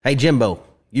Hey, Jimbo,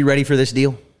 you ready for this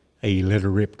deal? Hey, let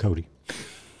her rip, Cody.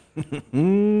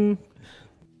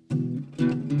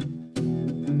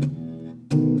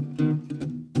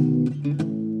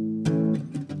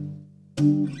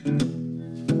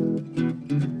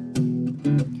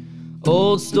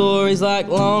 Old stories like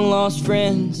long-lost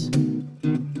friends,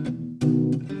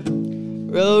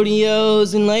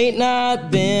 rodeos and late-night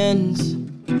bends,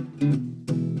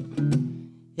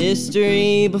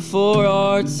 history before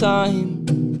our time,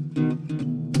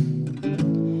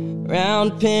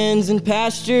 round pens and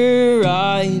pasture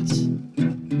rides,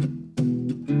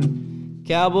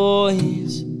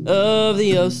 cowboys of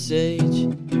the Osage.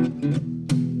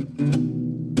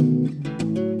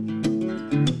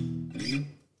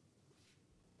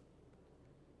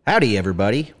 Howdy,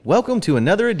 everybody. Welcome to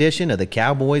another edition of the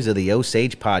Cowboys of the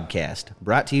Osage podcast,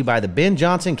 brought to you by the Ben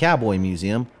Johnson Cowboy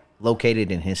Museum, located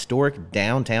in historic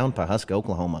downtown Pawhuska,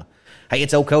 Oklahoma. Hey,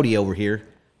 it's old Cody over here,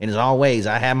 and as always,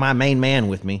 I have my main man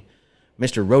with me,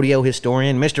 Mr. Rodeo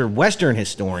Historian, Mr. Western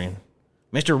Historian,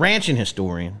 Mr. Ranching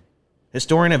Historian,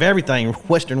 historian of everything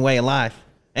Western way of life,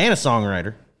 and a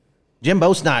songwriter,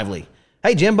 Jimbo Snively.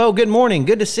 Hey, Jimbo, good morning.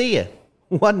 Good to see you.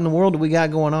 What in the world do we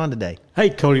got going on today? Hey,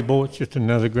 Cody, boy, it's just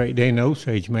another great day in the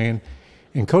Osage, man.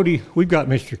 And, Cody, we've got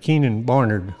Mr. Keenan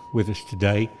Barnard with us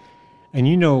today. And,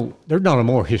 you know, there's not a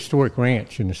more historic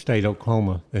ranch in the state of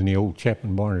Oklahoma than the old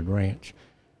Chapman Barnard Ranch.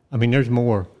 I mean, there's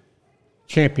more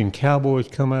champion cowboys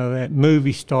come out of that,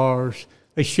 movie stars.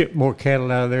 They shipped more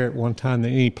cattle out of there at one time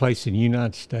than any place in the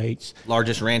United States.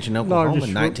 Largest ranch in Oklahoma in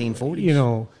 1940s. You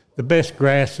know, the best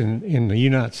grass in the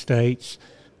United States.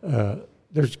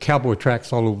 There's cowboy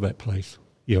tracks all over that place.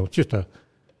 You know, it's just a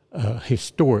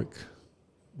historic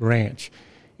ranch.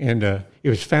 And it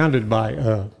was founded by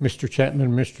Mr. Chapman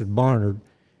and Mr. Barnard.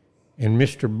 And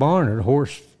Mr. Barnard,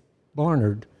 Horace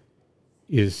Barnard,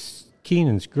 is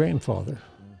Keenan's grandfather.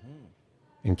 Mm-hmm.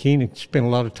 And Keenan spent a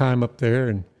lot of time up there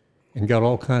and got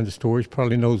all kinds of stories,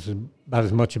 probably knows about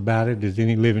as much about it as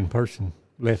any living person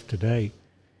left today.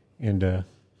 And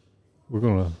we're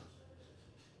going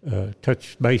to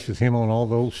touch base with him on all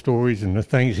those stories and the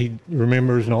things he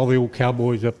remembers and all the old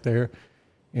cowboys up there.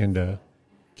 And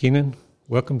Keenan,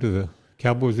 welcome to the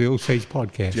Cowboys of the Osage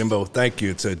podcast. Jimbo, thank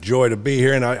you. It's a joy to be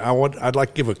here, and I'd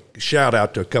like to give a shout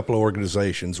out to a couple of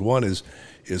organizations. One is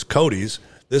Cody's.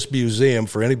 This museum,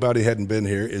 for anybody who hadn't been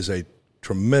here, is a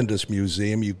tremendous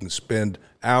museum. You can spend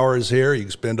hours here. You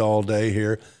can spend all day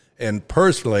here. And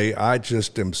personally, I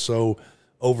just am so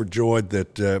overjoyed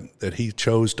that he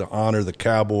chose to honor the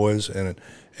Cowboys, and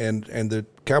the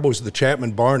Cowboys of the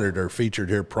Chapman Barnard are featured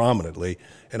here prominently,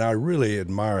 and I really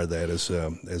admire that as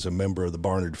a member of the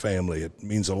Barnard family. It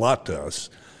means a lot to us.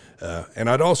 And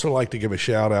I'd also like to give a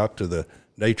shout out to the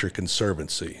Nature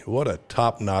Conservancy. What a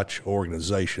top-notch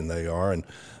organization they are, and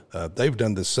they've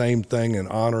done the same thing in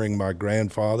honoring my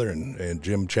grandfather and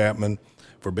Jim Chapman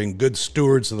for being good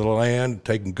stewards of the land,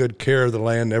 taking good care of the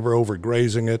land, never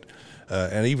overgrazing it.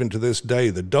 And even to this day,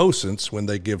 the docents, when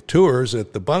they give tours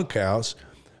at the bunkhouse,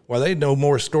 well, they know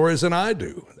more stories than I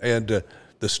do. And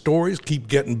the stories keep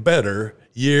getting better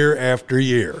year after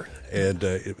year.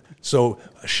 And so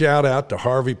a shout out to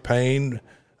Harvey Payne,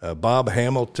 Bob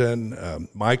Hamilton,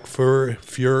 Mike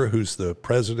Fuhr, who's the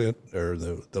president or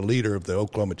the leader of the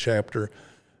Oklahoma chapter,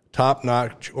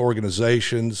 top-notch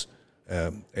organizations,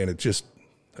 and it's just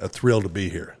a thrill to be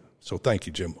here. So thank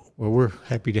you, Jimbo. Well, we're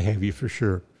happy to have you for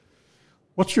sure.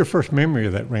 What's your first memory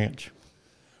of that ranch?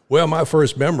 Well, my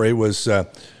first memory was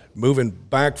moving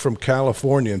back from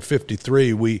California in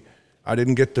 '53. I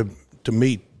didn't get to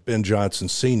meet Ben Johnson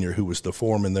Sr., who was the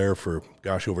foreman there for,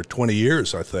 over 20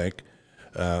 years, I think.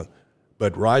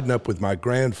 But riding up with my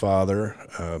grandfather,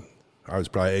 I was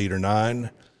probably 8 or 9,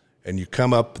 and you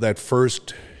come up that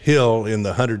first hill in the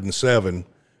 107,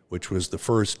 which was the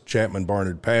first Chapman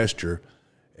Barnard pasture,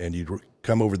 and you'd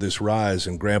come over this rise,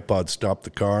 and Grandpa'd stop the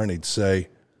car, and he'd say,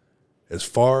 "As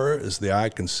far as the eye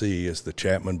can see is the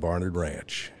Chapman Barnard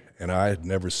Ranch." And I had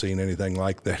never seen anything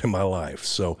like that in my life.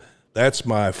 So that's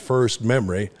my first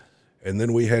memory. And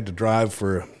then we had to drive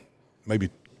for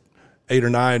maybe 8 or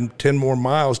 9, 10 more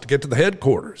miles to get to the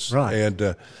headquarters. Right.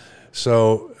 And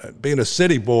so being a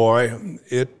city boy,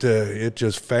 it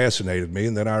just fascinated me.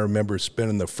 And then I remember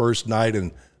spending the first night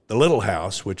in the little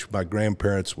house, which my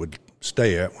grandparents would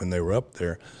stay at when they were up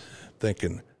there,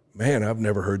 thinking, man, I've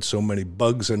never heard so many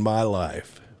bugs in my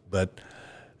life. But,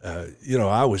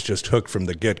 I was just hooked from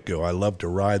the get-go. I loved to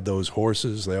ride those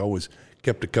horses. They always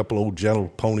kept a couple old gentle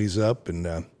ponies up,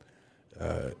 and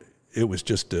it was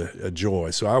just a joy.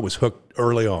 So I was hooked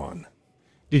early on.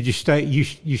 Did you stay?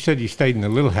 You said you stayed in the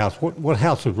little house. What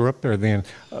houses were up there then,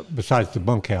 besides the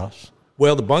bunkhouse?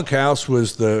 Well, the bunkhouse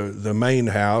was the main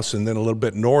house, and then a little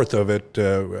bit north of it,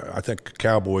 I think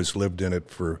cowboys lived in it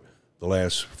for the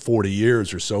last 40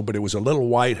 years or so, but it was a little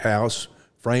white house,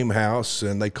 frame house,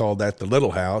 and they called that the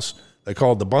little house. They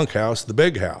called the bunkhouse the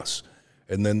big house.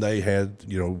 And then they had,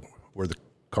 where the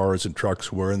cars and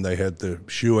trucks were, and they had the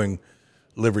shoeing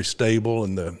livery stable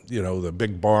and the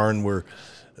big barn where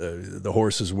the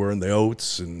horses were and the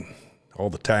oats and all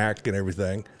the tack and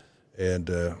everything. And,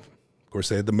 of course,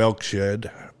 they had the milk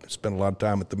shed. I spent a lot of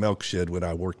time at the milk shed when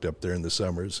I worked up there in the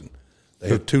summers. And they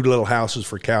had 2 little houses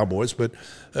for cowboys. But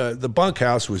the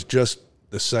bunkhouse was just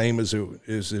the same as it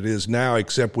is now,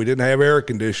 except we didn't have air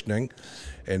conditioning,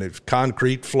 and it's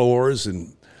concrete floors,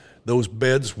 and those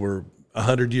beds were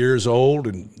 100 years old,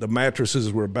 and the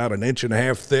mattresses were about 1.5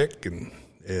 inches thick,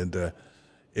 and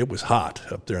it was hot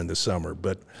up there in the summer.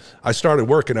 But I started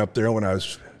working up there when I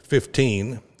was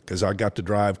 15 because I got to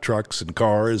drive trucks and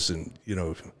cars and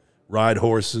ride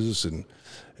horses, and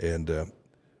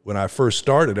when I first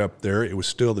started up there, it was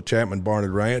still the Chapman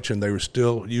Barnard Ranch, and they were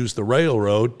still used the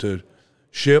railroad to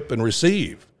ship and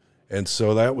receive. And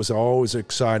so that was always an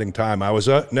exciting time. I was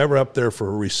never up there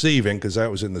for receiving because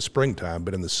that was in the springtime,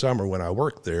 but in the summer when I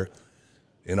worked there,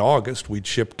 in August, we'd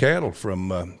ship cattle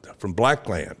from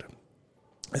Blackland.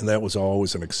 And that was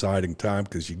always an exciting time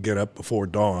because you get up before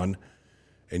dawn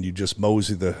and you just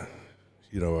mosey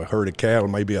a herd of cattle,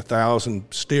 maybe 1,000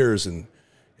 steers in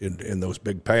those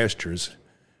big pastures.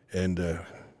 And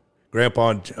Grandpa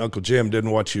and Uncle Jim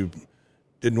didn't want you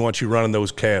running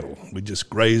those cattle. We just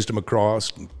grazed them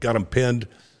across and got them pinned.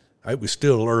 It was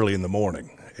still early in the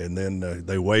morning. And then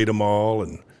they weighed them all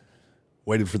and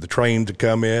waited for the train to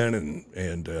come in.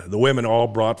 And the women all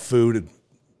brought food and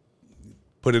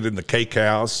put it in the cake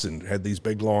house and had these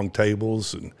big long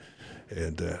tables. And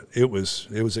it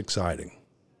was exciting.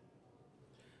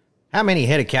 How many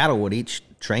head of cattle would each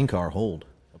train car hold,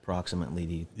 approximately?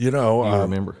 Do you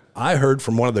remember? I heard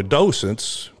from one of the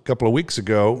docents a couple of weeks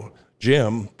ago,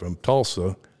 Jim from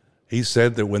Tulsa. He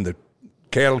said that when the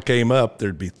cattle came up,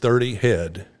 there'd be 30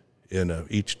 head in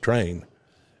each train,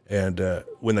 and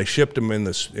when they shipped them in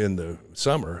the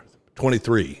summer,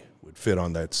 23 would fit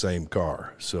on that same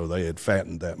car. So they had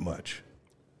fattened that much.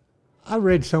 I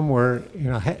read somewhere,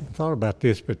 I hadn't thought about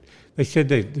this, but they said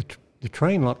the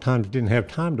train a lot of times didn't have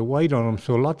time to wait on them,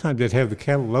 so a lot of times they'd have the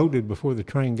cattle loaded before the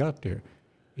train got there.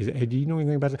 Do you know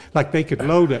anything about that? Like they could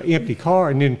load an empty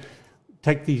car and then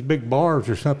take these big bars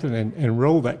or something and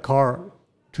roll that car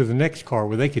to the next car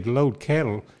where they could load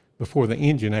cattle before the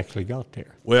engine actually got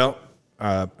there. Well,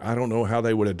 I don't know how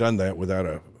they would have done that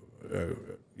without an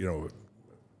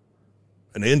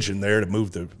engine there to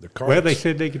move the cars. Well, they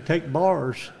said they could take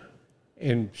bars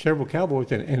and several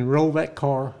cowboys and roll that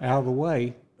car out of the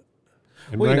way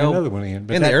and bring another one in.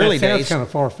 But in the early days, sounds kind of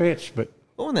far-fetched, but...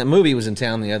 Well, when that movie was in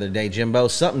town the other day, Jimbo,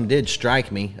 something did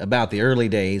strike me about the early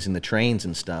days and the trains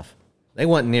and stuff. They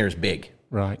weren't near as big.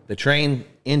 Right. The train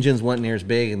engines weren't near as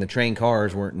big, and the train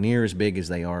cars weren't near as big as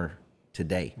they are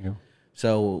today. Yeah.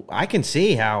 So I can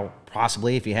see how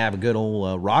possibly if you have a good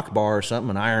old rock bar or something,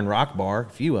 an iron rock bar, a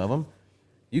few of them,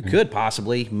 you could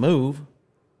possibly move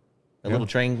a little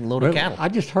train load of cattle. I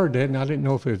just heard that, and I didn't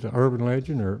know if it was an urban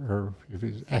legend or if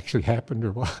it actually happened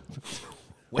or what.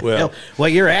 Well,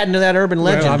 you're adding to that urban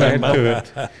legend. I'm adding to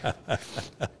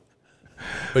it.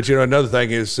 But another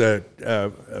thing is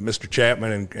Mr.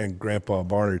 Chapman and Grandpa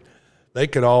Barnard, they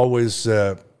could always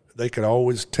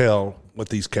tell what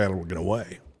these cattle were going to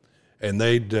weigh, and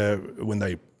they'd when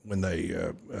they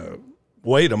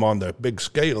weighed them on the big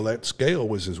scale, that scale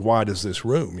was as wide as this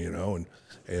room,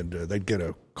 and they'd get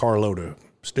a carload of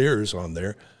steers on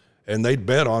there, and they'd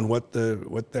bet on what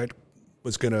that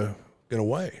was going to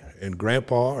weigh, and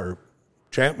Grandpa or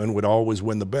Chapman would always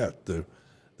win the bet. The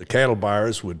cattle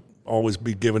buyers would always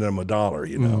be giving them $1,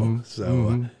 Mm-hmm.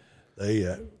 So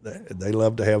they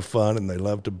love to have fun and they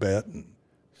love to bet.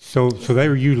 So they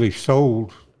were usually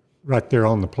sold right there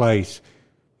on the place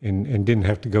and didn't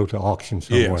have to go to auction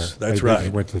somewhere. Yes, that's right. They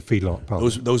went to the feedlot probably.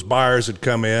 Those buyers would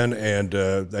come in and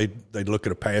they'd look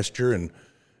at a pasture and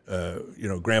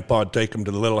Grandpa would take them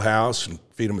to the little house and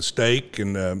feed them a steak,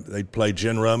 and they'd play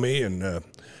gin rummy, and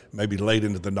maybe late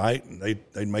into the night, and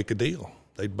they'd make a deal.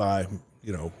 They'd buy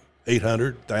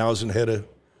 800,000 head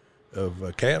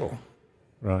of cattle.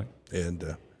 Right.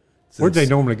 And where'd they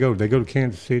normally go? Did they go to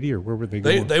Kansas City, or where would they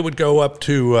go? They would go up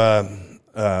to a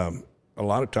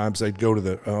lot of times they'd go to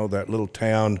that little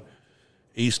town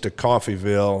east of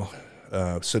Coffeyville,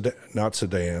 not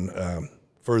Sedan,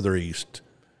 further east.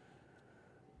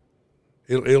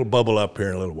 It'll bubble up here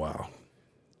in a little while.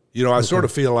 I sort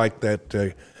of feel like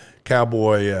that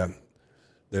cowboy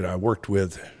that I worked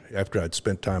with after I'd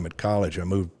spent time at college, I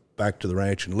moved back to the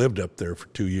ranch and lived up there for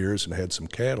 2 years and had some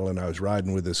cattle. And I was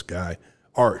riding with this guy,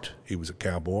 Art. He was a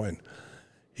cowboy, and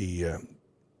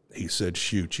he said,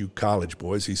 "Shoot, you college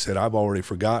boys," he said, "I've already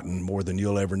forgotten more than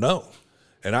you'll ever know."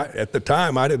 And at the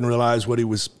time, I didn't realize what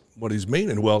he's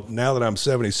meaning. Well, now that I'm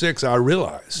 76, I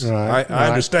realize. I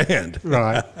understand.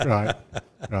 Right.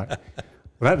 Well,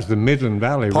 that was the Midland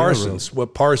Valley Parsons.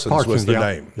 Railroad. Parsons was the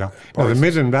name. Yeah. Now, the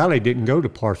Midland Valley didn't go to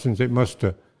Parsons. It must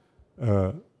have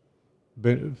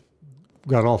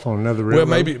got off on another railroad.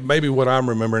 Well, maybe what I'm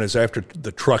remembering is after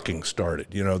the trucking started.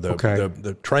 You know,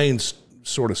 the trains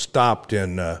sort of stopped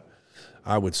in,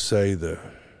 I would say, the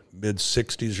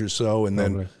mid-'60s or so,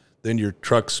 and then your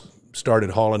trucks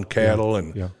started hauling cattle,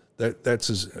 and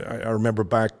I remember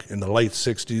back in the late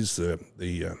 '60s,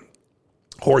 the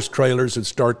horse trailers had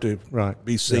started to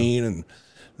be seen, and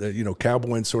the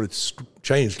cowboying sort of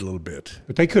changed a little bit.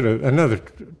 But they could have another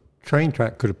train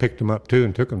track could have picked them up too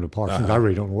and took them to Parsons. I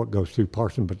really don't know what goes through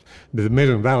Parsons, but the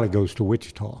Midland Valley goes to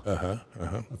Wichita. I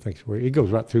think it's where it goes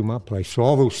right through my place. So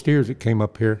all those steers that came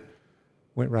up here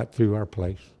went right through our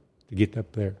place to get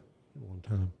up there at one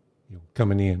time,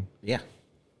 coming in. Yeah.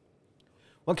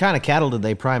 What kind of cattle did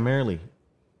they primarily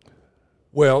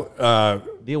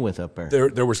deal with up there?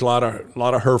 There was a lot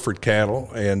of Hereford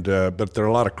cattle, and but there are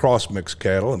a lot of cross mix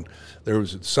cattle, and there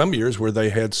was some years where they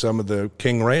had some of the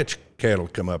King Ranch cattle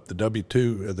come up, the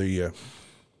W2,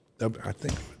 I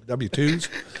think W2s.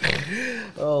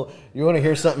 Oh, you want to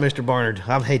hear something, Mr. Barnard?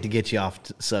 I hate to get you off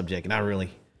subject, and I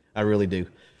really do.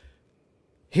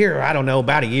 Here, I don't know,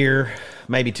 about a year,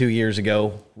 maybe 2 years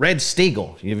ago, Red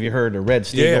Steagle. Have you heard of Red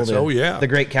Steagle? Yes, the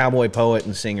great cowboy poet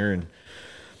and singer and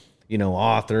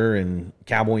author and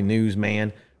cowboy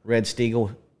newsman, Red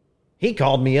Steagle. He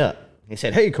called me up. He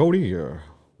said, "Hey, Cody,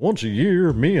 once a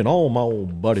year, me and all my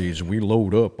old buddies, we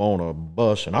load up on a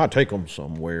bus, and I take them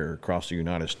somewhere across the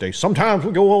United States. Sometimes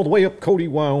we go all the way up Cody,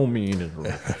 Wyoming,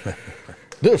 and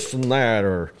this and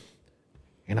that."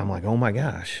 And I'm like, oh, my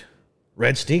gosh.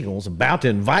 Red Steagle's about to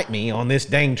invite me on this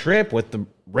dang trip with the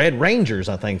Red Rangers,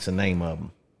 I think's the name of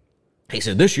them. He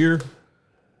said, "This year,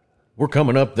 we're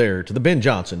coming up there to the Ben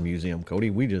Johnson Museum, Cody.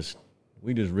 We just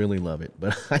really love it."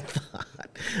 But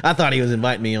I thought he was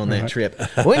inviting me on that trip.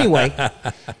 Well, anyway,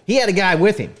 he had a guy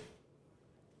with him.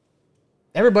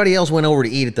 Everybody else went over to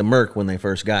eat at the Merc when they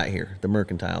first got here, the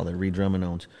Mercantile that Reed Drummond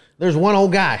owns. There's one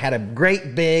old guy, had a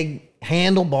great big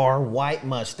handlebar white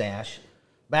mustache,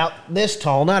 about this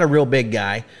tall, not a real big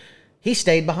guy. He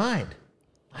stayed behind.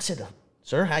 I said,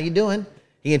 "Sir, how you doing?"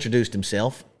 He introduced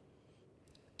himself.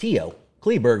 T.O.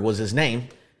 Kleberg was his name,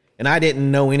 and I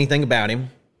didn't know anything about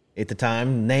him at the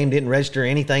time. Name didn't register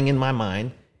anything in my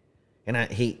mind. And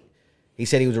he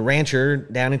said he was a rancher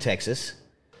down in Texas,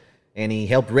 and he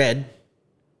helped Red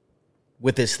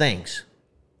with his things.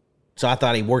 So I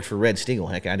thought he worked for Red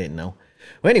Steagle. Heck, I didn't know.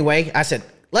 Well, anyway, I said,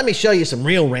 "Let me show you some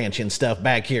real ranching stuff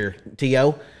back here,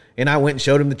 T.O." And I went and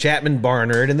showed him the Chapman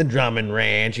Barnard and the Drummond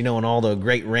Ranch, and all the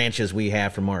great ranches we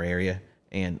have from our area.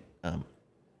 And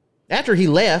after he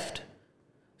left,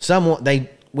 they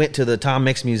went to the Tom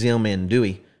Mix Museum in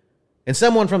Dewey, and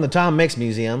someone from the Tom Mix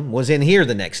Museum was in here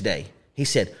the next day. He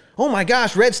said, "Oh my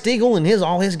gosh, Red Steagle and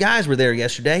all his guys were there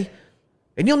yesterday,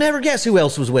 and you'll never guess who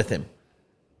else was with him.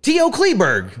 T.O.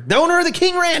 Kleberg, the owner of the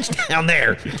King Ranch down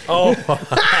there." Oh.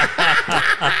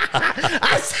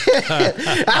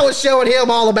 I was showing him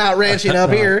all about ranching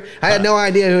up here. I had no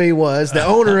idea who he was. The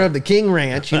owner of the King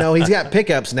Ranch. He's got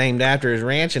pickups named after his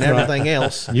ranch and everything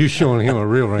else. You showing him a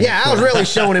real ranch. Yeah, I was really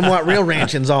showing him what real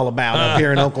ranching's all about up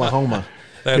here in Oklahoma.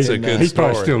 That's a good story. He's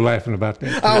probably still laughing about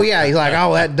that. Oh, yeah. He's like,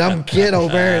 "Oh, that dumb kid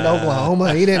over there in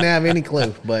Oklahoma. He didn't have any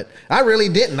clue." But I really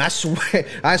didn't. I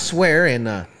swear. And,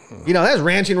 that's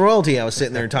ranching royalty I was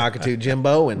sitting there talking to,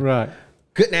 Jimbo. And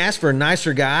couldn't ask for a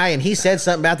nicer guy. And he said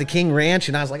something about the King Ranch.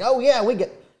 And I was like, "Oh, yeah, we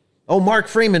get Mark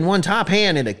Freeman won top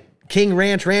hand at a King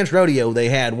Ranch rodeo they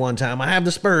had one time. I have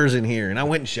the spurs in here." And I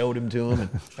went and showed him to him.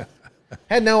 And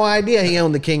had no idea he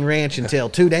owned the King Ranch until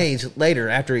 2 days later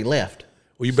after he left.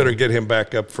 Well, you better get him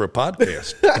back up for a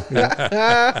podcast.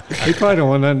 He probably don't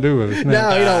want nothing to do with us now.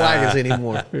 No, he don't like us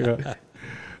anymore.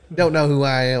 Don't know who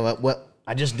I am. Well,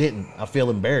 I just didn't. I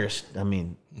feel embarrassed.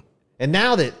 And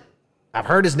now that I've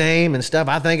heard his name and stuff,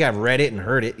 I think I've read it and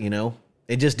heard it,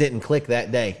 It just didn't click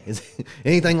that day. Is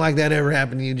anything like that ever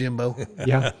happened to you, Jimbo?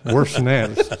 Yeah, worse than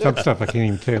that. Some stuff I can't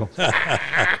even tell.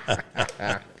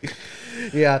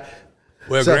 Yeah.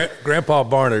 Well, Grandpa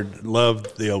Barnard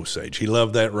loved the Osage. He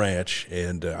loved that ranch,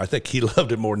 and I think he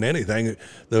loved it more than anything.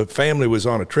 The family was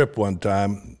on a trip one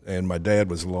time, and my dad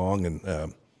was along,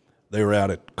 and they were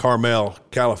out at Carmel,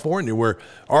 California, where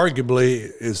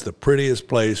arguably is the prettiest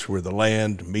place where the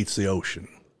land meets the ocean.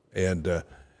 And a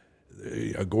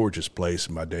gorgeous place.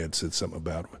 And my dad said something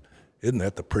about, isn't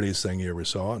that the prettiest thing you ever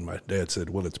saw? And my dad said,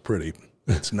 well, it's pretty.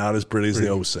 It's not as pretty as the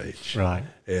Osage. Right.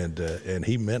 And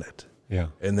he meant it. Yeah.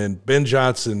 And then Ben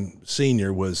Johnson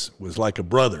Sr. was like a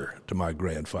brother to my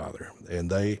grandfather. And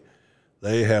they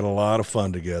had a lot of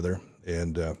fun together.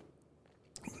 And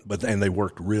they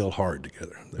worked real hard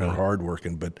together. They were hard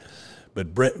working.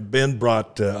 But Ben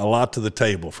brought a lot to the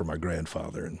table for my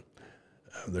grandfather. And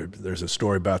there's a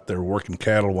story about they were working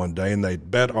cattle one day, and they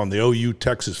bet on the OU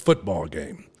Texas football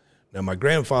game. Now, my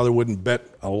grandfather wouldn't bet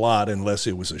a lot unless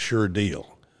it was a sure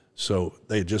deal. So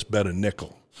they just bet a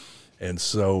nickel. And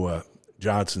so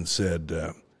Johnson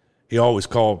said he always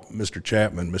called Mr.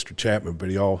 Chapman, but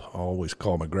he always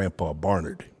called my grandpa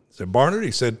Barnard. He said, Barnard,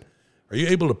 he said, are you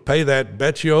able to pay that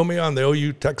bet you owe me on the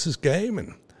OU Texas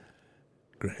game?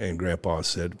 And Grandpa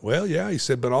said, well, yeah. He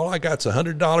said, but all I got's a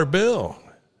 $100 bill.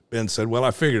 Ben said, well,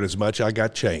 I figured as much. I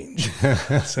got change.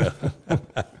 So,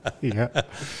 Yeah.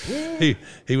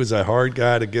 He was a hard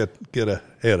guy to get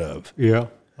ahead of. Yeah,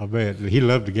 I bet. He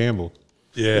loved to gamble.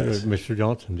 Yes. Mr.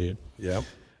 Johnson did. Yeah.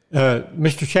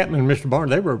 Mr. Chapman and Mr. Barnard,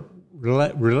 they were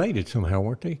related somehow,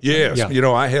 weren't they? Yes. Yeah. You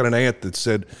know, I had an aunt that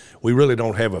said, we really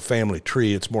don't have a family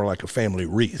tree. It's more like a family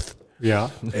wreath. Yeah.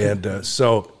 And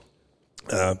so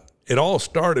it all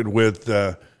started with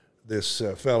this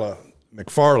fella,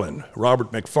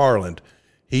 Robert McFarland.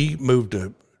 He moved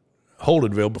to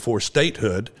Holdenville before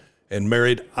statehood and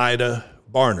married Ida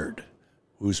Barnard,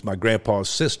 who's my grandpa's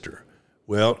sister.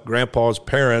 Well, grandpa's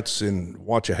parents in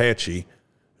Waxahachie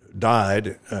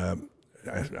died.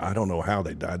 I don't know how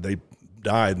they died. They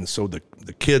died, and so the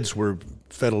kids were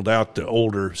fiddled out to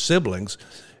older siblings,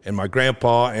 and my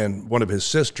grandpa and one of his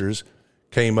sisters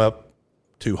came up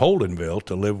to Holdenville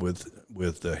to live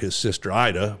with his sister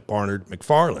Ida Barnard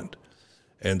McFarland.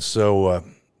 And so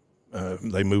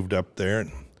they moved up there,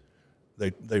 and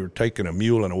they were taking a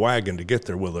mule and a wagon to get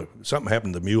there. Well, something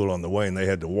happened to the mule on the way, and they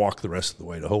had to walk the rest of the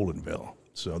way to Holdenville.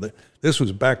 So this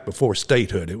was back before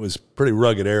statehood. It was a pretty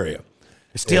rugged area.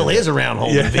 It still is around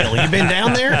Holdenville. You been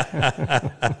down there?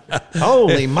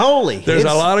 Holy moly. There's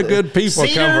a lot of good people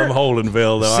come from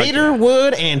Holdenville, though. Cedar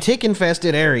wood and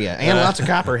tick-infested area, and lots of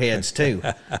copperheads, too.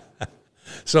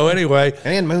 So anyway.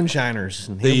 And moonshiners.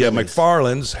 And the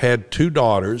McFarlands had two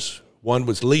daughters. One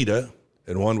was Lita,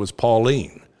 and one was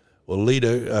Pauline. Well,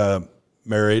 Lita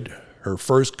married her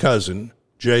first cousin,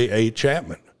 J.A.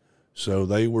 Chapman. So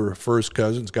they were first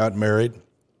cousins, got married.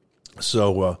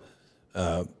 So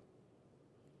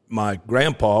my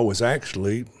grandpa was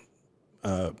actually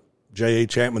J.A.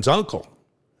 Chapman's uncle.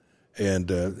 And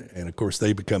of course,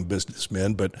 they become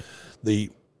businessmen. But the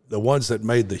ones that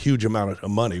made the huge amount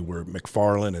of money were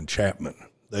McFarland and Chapman.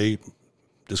 They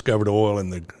discovered oil in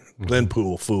the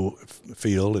Glenpool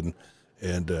field,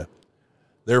 and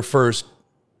their first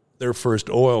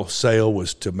oil sale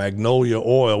was to Magnolia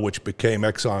Oil, which became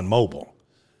ExxonMobil.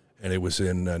 And it was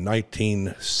in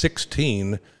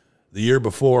 1916, the year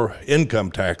before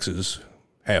income taxes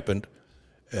happened.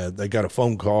 They got a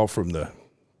phone call from the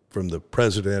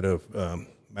president of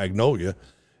Magnolia,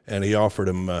 and he offered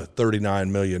them $39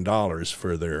 million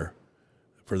for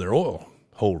their oil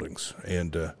holdings.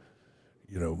 And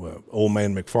old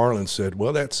man McFarland said,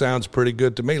 "Well, that sounds pretty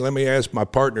good to me. Let me ask my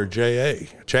partner J.A.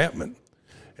 Chapman."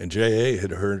 And J.A.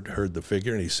 had heard the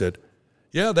figure, and he said,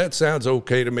 "Yeah, that sounds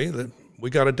okay to me. We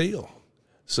got a deal."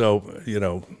 So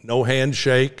no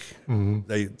handshake. Mm-hmm.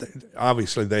 They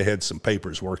obviously they had some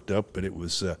papers worked up, but it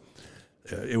was the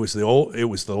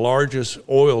largest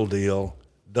oil deal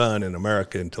done in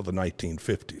America until the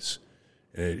 1950s.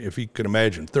 If you can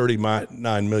imagine,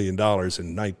 $39 million in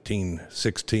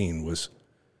 1916 was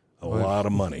a lot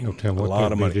of money. A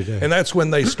lot of money. And that's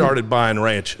when they started buying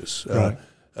ranches. Right.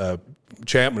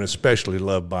 Chapman especially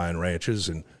loved buying ranches,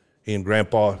 and he and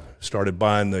Grandpa started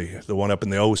buying the one up in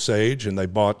the Osage, and they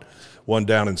bought one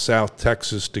down in South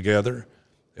Texas together.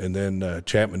 And then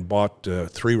Chapman bought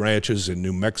 3 ranches in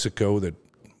New Mexico that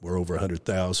were over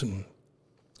 100,000.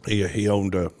 He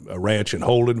owned a ranch in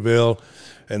Holdenville,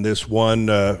 and this one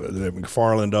that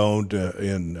McFarland owned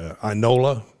in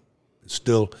Inola is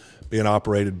still being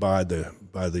operated by the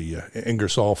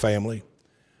Ingersoll family.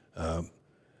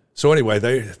 So anyway,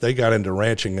 they got into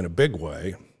ranching in a big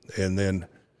way, and then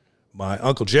my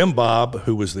Uncle Jim Bob,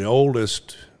 who was the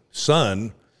oldest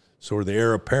son, sort of the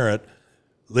heir apparent,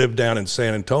 lived down in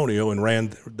San Antonio and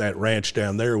ran that ranch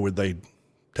down there where they'd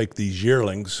take these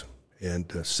yearlings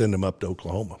and send them up to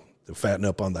Oklahoma to fatten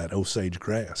up on that Osage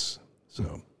grass.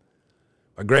 So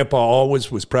My grandpa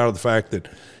always was proud of the fact that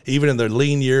even in the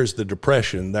lean years, the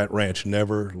Depression, that ranch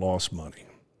never lost money.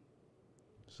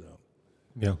 So,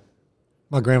 Yeah.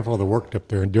 My grandfather worked up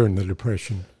there during the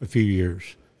Depression a few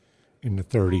years in the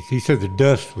 30s. He said the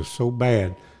dust was so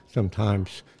bad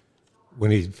sometimes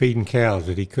when he's feeding cows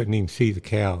that he couldn't even see the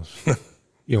cows,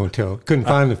 until couldn't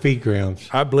find the feed grounds.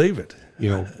 I believe it.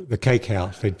 The cake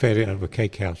house. They'd fed it out of a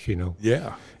cake house,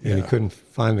 Yeah. And he couldn't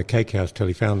find the cake house till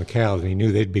he found the cows, and he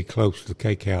knew they'd be close to the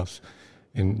cake house.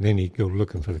 And then he'd go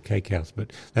looking for the cake house.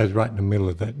 But that was right in the middle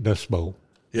of that dust bowl.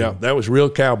 Yeah, that was real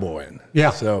cowboying.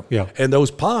 Yeah. So, yeah. And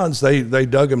those ponds, they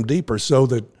dug them deeper so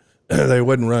that they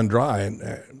wouldn't run dry. And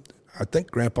I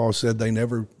think Grandpa said they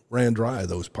never ran dry,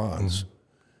 those ponds.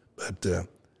 But,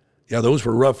 those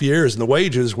were rough years. And the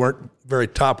wages weren't very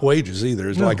top wages either. It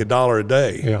was like $1 a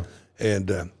day. Yeah.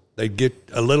 And they'd get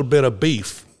a little bit of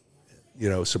beef,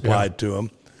 supplied to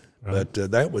them. Right.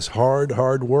 But that was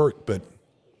hard work. But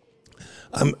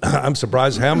I'm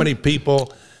surprised how many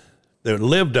people that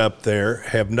lived up there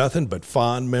have nothing but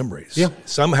fond memories. Yeah.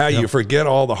 Somehow you forget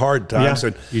all the hard times. Yeah.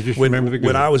 And you just remember the good.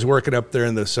 When I was working up there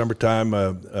in the summertime,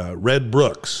 Red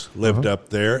Brooks lived up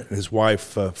there, and his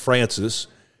wife Frances,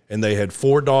 and they had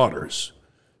 4 daughters.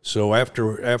 So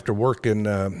after working,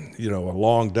 a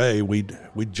long day, we'd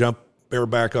jump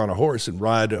bareback on a horse and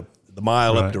ride the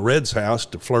mile up to Red's house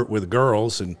to flirt with the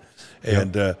girls, and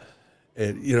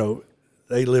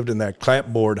they lived in that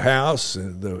clapboard house,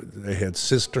 and they had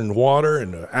cistern water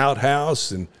and an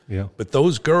outhouse, but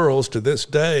those girls to this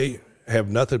day have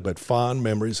nothing but fond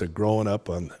memories of growing up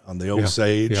on the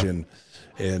Osage,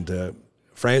 and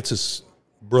Frances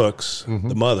Brooks,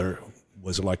 the mother,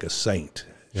 was like a saint.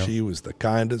 Yeah. She was the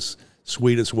kindest,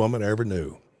 sweetest woman I ever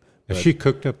knew. And she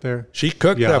cooked up there? She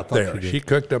cooked up there. She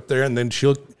cooked up there, and then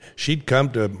she'd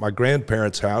come to my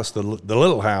grandparents' house, the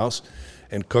little house,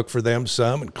 and cook for them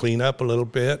some and clean up a little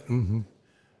bit. Mm-hmm.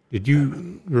 Did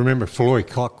you remember Floyd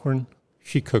Cochran?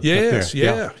 She cooked up there. Yes,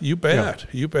 you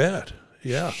bet. You bet.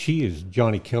 Yeah. She is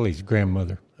Johnny Kelly's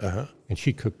grandmother, and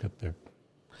she cooked up there.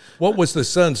 What was the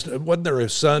son's? Wasn't there a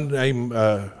son named,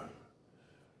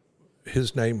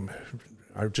 his name,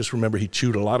 I just remember he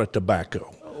chewed a lot of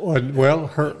tobacco. Well,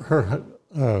 her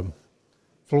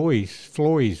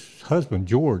Floyd's husband,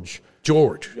 George,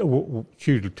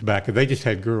 chewed tobacco. They just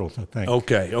had girls, I think.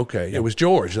 Okay. Yeah. It was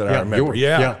George that I remember. George.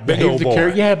 Yeah, big old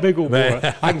boy. Big old boy.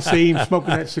 I can see him smoking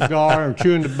that cigar and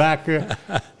chewing tobacco.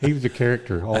 He was a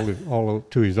character all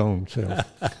to his own self.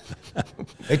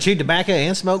 They chewed tobacco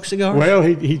and smoked cigars? Well,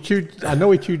 he chewed. I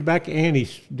know he chewed tobacco and he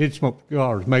did smoke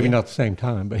cigars. Maybe not at the same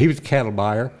time, but he was a cattle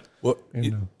buyer. Well,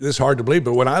 this is hard to believe,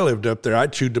 but when I lived up there, I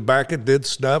chewed tobacco, did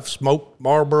snuff, smoked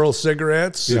Marlboro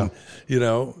cigarettes, and, did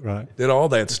all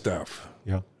that stuff.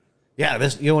 Yeah. Yeah,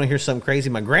 you want to hear something crazy?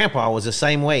 My grandpa was the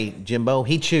same way, Jimbo.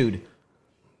 He chewed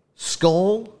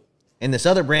Skull and this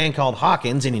other brand called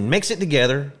Hawkins, and he'd mix it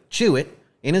together, chew it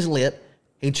in his lip.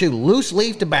 He'd chew loose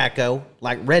leaf tobacco,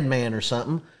 like Red Man or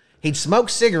something. He'd smoke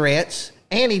cigarettes,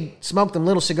 and he'd smoke them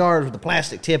little cigars with a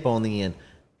plastic tip on the end.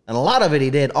 And a lot of it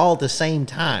he did all at the same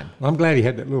time. Well, I'm glad he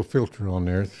had that little filter on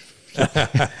there.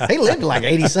 He lived like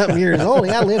 80-something years old.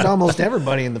 He outlived almost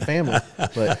everybody in the family.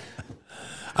 But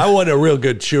I wasn't a real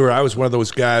good chewer. I was one of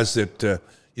those guys that,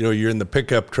 you're in the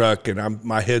pickup truck, and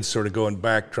my head's sort of going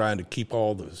back trying to keep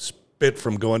all the spit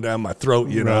from going down my throat,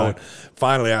 Right. And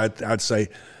finally, I'd say,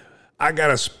 I got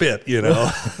to spit,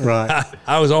 Right.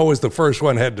 I was always the first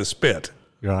one had to spit.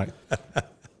 Right.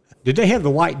 Did they have the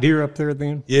white deer up there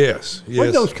then? Yes.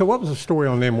 What was the story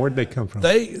on them? Where did they come from?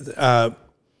 They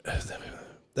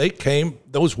came.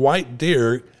 Those white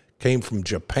deer came from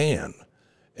Japan,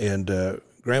 and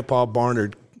Grandpa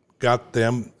Barnard got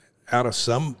them out of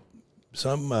some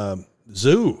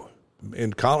zoo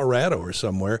in Colorado or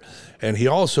somewhere, and he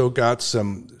also got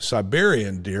some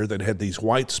Siberian deer that had these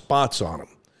white spots on them.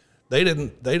 They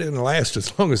didn't last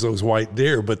as long as those white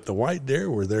deer, but the white deer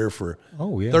were there for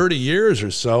 30 years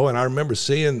or so. And I remember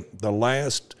seeing the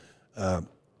last of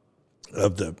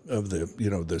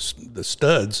the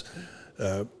studs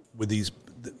with these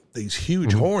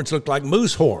huge horns, looked like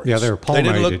moose horns. Yeah, they were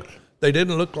palmated. They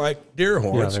didn't look like deer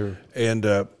horns.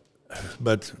 Yeah,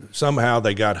 but somehow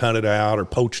they got hunted out or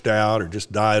poached out or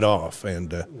just died off.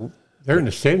 And they're in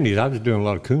the 70s. I was doing a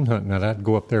lot of coon hunting, and I'd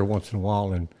go up there once in a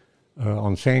while and.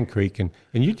 On Sand Creek, and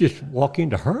you just walk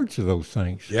into herds of those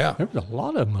things. Yeah, there was a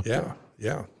lot of them up there.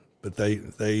 Yeah. But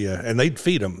and they'd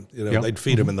feed them. They'd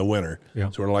feed them in the winter,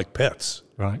 sort of like pets.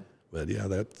 Right. But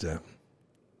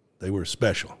they were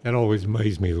special. That always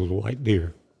amazed me, those white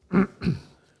deer.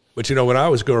 But when I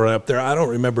was growing up there, I don't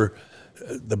remember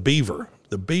the beaver.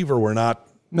 The beaver were not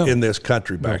in this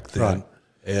country back then. Right.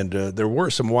 And there were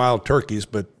some wild turkeys,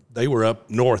 but they were up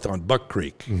north on Buck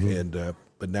Creek, and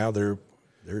but now they're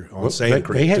on Sand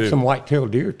Creek. They had too. some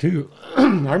white-tailed deer too.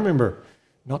 I remember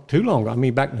not too long ago. I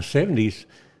mean, back in the 70s,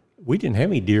 we didn't have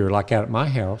any deer like out at my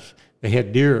house. They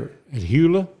had deer at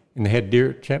Hewlett, and they had deer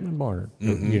at Chapman Barnard.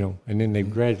 You know, and then they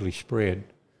gradually spread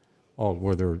all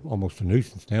where they're almost a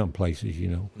nuisance now in places.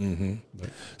 You know.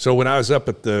 So when I was up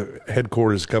at the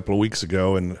headquarters a couple of weeks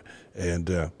ago, and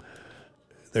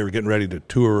they were getting ready to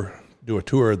do a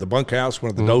tour of the bunkhouse, one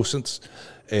of the docents,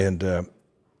 and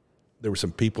there were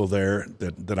some people there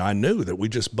that I knew that we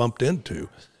just bumped into,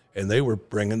 and they were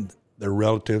bringing their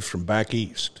relatives from back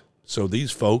east. So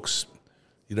these folks,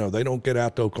 you know, they don't get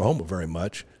out to Oklahoma very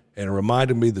much, and it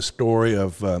reminded me the story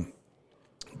of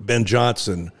Ben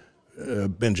Johnson's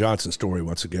story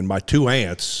once again. My two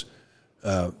aunts,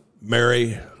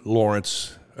 Mary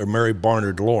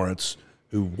Barnard Lawrence,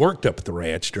 who worked up at the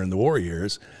ranch during the war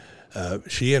years,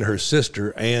 she and her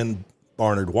sister, Ann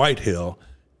Barnard Whitehill,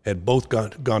 had both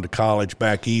gone to college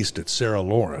back east at Sarah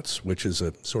Lawrence, which is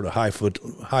a sort of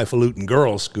highfalutin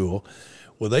girls' school.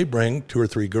 Well, they bring 2 or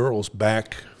 3 girls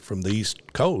back from the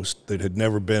East Coast that had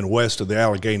never been west of the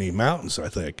Allegheny Mountains, I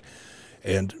think.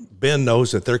 And Ben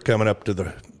knows that they're coming up to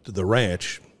the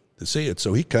ranch to see it,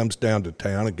 so he comes down to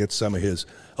town and gets some of his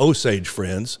Osage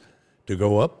friends to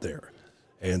go up there.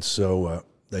 And so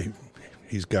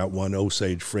he's got one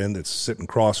Osage friend that's sitting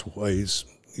crossways,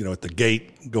 you know, at the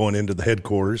gate going into the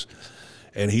headquarters,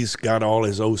 and he's got all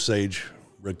his Osage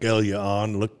regalia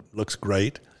on, looks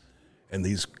great. And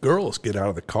these girls get out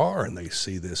of the car and they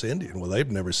see this Indian. Well,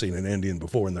 they've never seen an Indian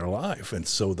before in their life, and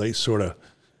so they sort of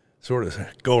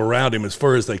go around him as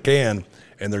far as they can,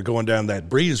 and they're going down that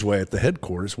breezeway at the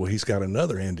headquarters. Well, he's got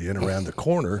another Indian around the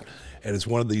corner, and as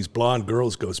one of these blonde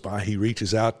girls goes by, he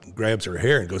reaches out and grabs her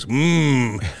hair and goes,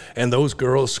 and those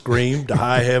girls scream to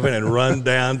high heaven and run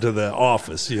down to the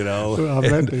office, you know. Well, I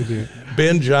bet they did.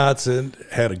 Ben Johnson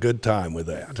had a good time with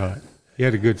that. Right. He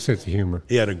had a good sense of humor.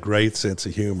 He had a great sense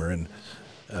of humor, and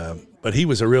but he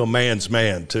was a real man's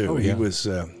man too. Oh, yeah. He was,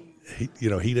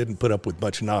 he didn't put up with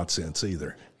much nonsense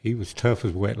either. He was tough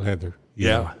as wet leather.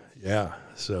 Yeah.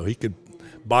 So he could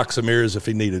box some ears if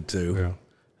he needed to. Yeah.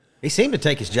 He seemed to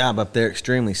take his job up there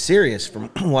extremely serious from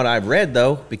what I've read,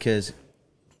 though, because it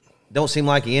don't seem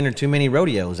like he entered too many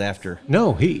rodeos after.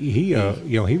 No, he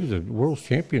was a world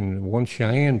champion, won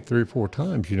Cheyenne 3 or 4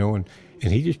 times, you know, and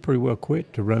he just pretty well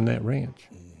quit to run that ranch.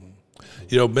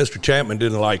 You know, Mr. Chapman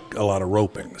didn't like a lot of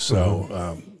roping,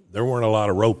 so there weren't a lot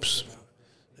of ropes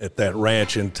at that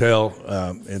ranch until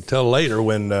later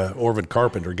when Orvin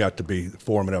Carpenter got to be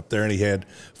foreman up there, and he had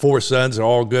 4 sons,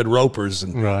 all good ropers,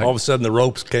 and all of a sudden the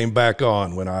ropes came back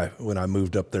on when I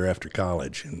moved up there after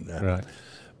college. And, right.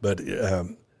 But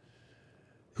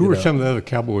who were some of the other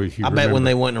cowboys you remember? Bet when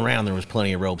they went around, there was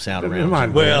plenty of ropes out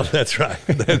around. Well, that's right.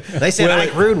 They said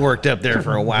Ike Rude worked up there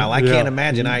for a while. I can't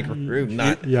imagine Ike Rude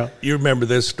not. You remember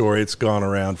this story? It's gone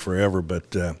around forever.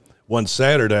 But one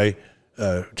Saturday,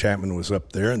 Chapman was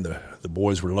up there, and the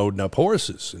boys were loading up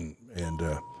horses. And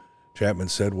Chapman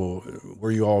said, well, where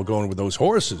are you all going with those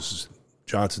horses?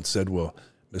 Johnson said, well,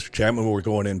 Mr. Chapman, we're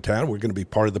going in town. We're going to be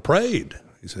part of the parade.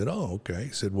 He said, oh, okay.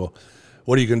 He said, well,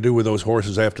 what are you going to do with those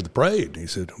horses after the parade? He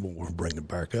said, well, we're bringing them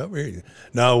back up here.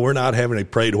 No, we're not having any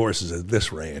parade horses at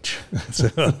this ranch.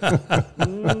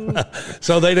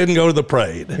 So they didn't go to the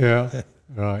parade. Yeah,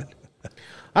 right.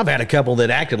 I've had a couple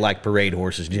that acted like parade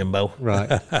horses, Jimbo.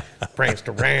 Right. Pranced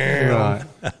around.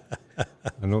 Right.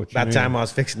 I know what you By the mean. time I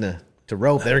was fixing to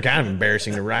rope, they were kind of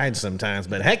embarrassing to ride sometimes.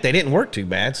 But, heck, they didn't work too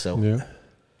bad. So, Yeah.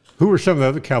 Who were some of the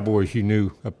other cowboys you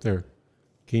knew up there,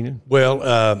 Keenan?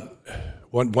 Well,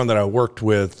 one that I worked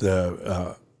with,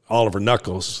 Oliver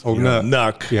Knuckles. Oh,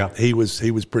 Nuck. Yeah. He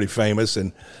was pretty famous,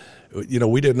 and you know,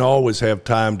 we didn't always have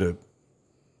time to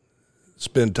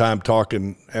spend time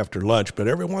talking after lunch, but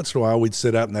every once in a while we'd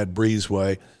sit out in that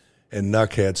breezeway, and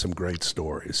Nuck had some great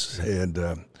stories.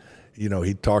 And you know,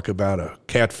 he'd talk about a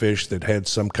catfish that had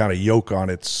some kind of yoke on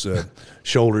its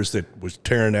shoulders that was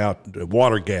tearing out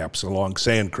water gaps along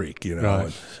Sand Creek. You know,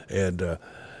 Right. and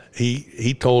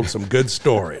he told some good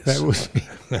stories. That was.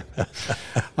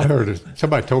 I heard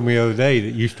somebody told me the other day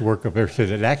that used to work up there said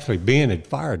that actually Ben had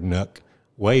fired Nuck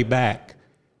way back,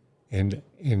 and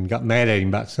got mad at him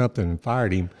about something and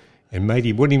fired him, and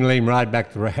wouldn't even let him ride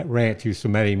back to the ranch. He was so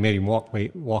mad he made him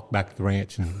walk back to the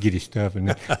ranch and get his stuff. And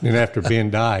then after Ben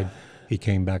died, he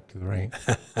came back to the ranch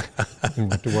and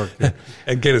went to work there.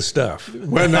 And get his stuff.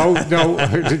 Well, no,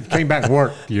 he came back and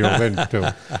worked, you know, then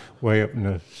to way up in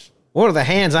the. one of the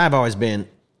hands I've always been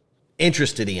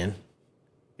interested in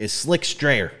is Slick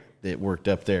Strayer that worked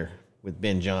up there with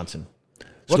Ben Johnson.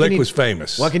 Slick was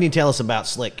famous. What can you tell us about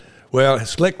Slick? Well,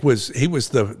 Slick was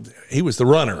the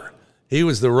runner. He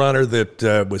was the runner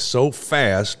that was so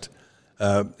fast.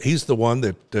 He's the one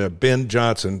that Ben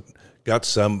Johnson got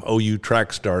some OU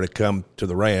track star to come to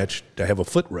the ranch to have a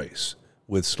foot race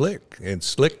with Slick. And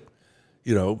Slick,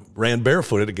 ran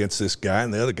barefooted against this guy,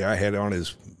 and the other guy had on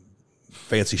his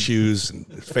fancy shoes and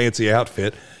his fancy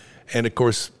outfit. And, of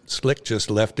course, Slick just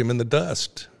left him in the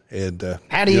dust. And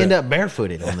how did he end up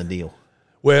barefooted on the deal?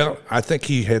 Well, I think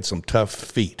he had some tough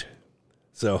feet.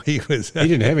 So he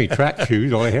didn't have any track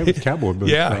shoes. All he had was cowboy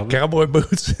boots. Yeah, probably. Cowboy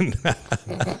boots.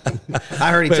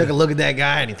 I heard he took a look at that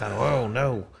guy and he thought, "Oh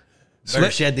no, better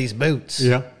shed these boots."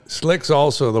 Yeah. Slick's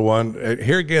also the one.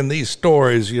 Here again, these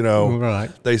stories, right.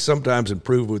 They sometimes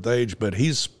improve with age, but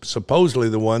he's supposedly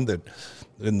the one that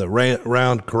in the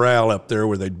round corral up there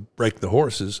where they break the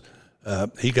horses,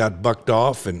 he got bucked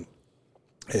off and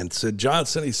said,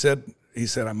 Johnson, he said,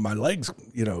 my legs,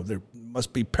 they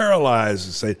must be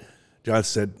paralyzed. And John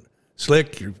said,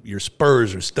 Slick, your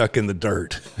spurs are stuck in the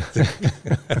dirt.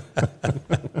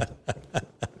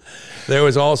 There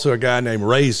was also a guy named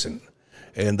Raisin,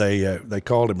 and they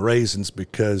called him Raisins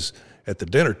because at the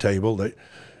dinner table,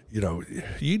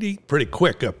 you'd eat pretty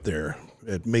quick up there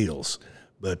at meals,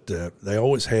 but they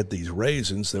always had these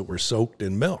raisins that were soaked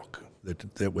in milk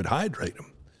that would hydrate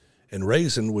them. And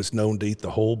Raisin was known to eat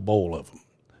the whole bowl of them.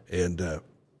 And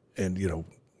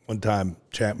one time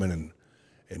Chapman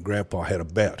and Grandpa had a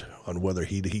bet on whether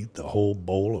he'd eat the whole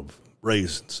bowl of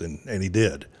raisins, and he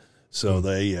did. So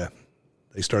they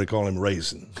started calling him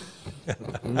Raisin.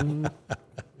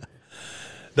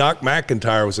 Doc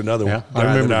McIntyre was another guy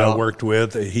that I worked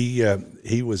with. He had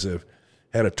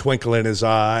a twinkle in his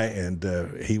eye,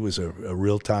 and he was a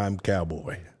real-time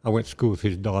cowboy. I went to school with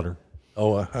his daughter.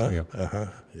 Oh,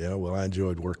 yeah. Well, I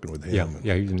enjoyed working with him.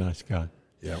 Yeah, he's a nice guy.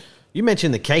 Yeah. You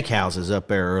mentioned the cake houses up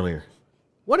there earlier.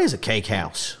 What is a cake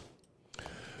house?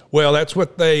 Well, that's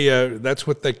what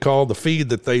they call the feed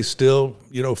that they still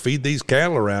feed these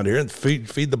cattle around here and feed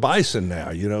the bison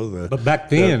now. But back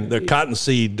then the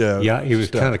cottonseed. It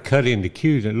was kind of cut into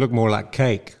cubes and it looked more like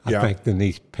cake. I think than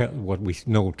what we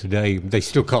know today. They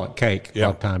still call it cake a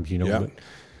lot of times. But.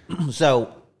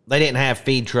 So they didn't have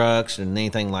feed trucks and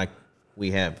anything like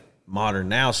we have modern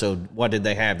now. So what did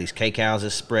they have? These cake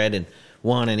houses spread in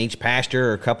one in each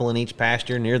pasture or a couple in each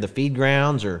pasture near the feed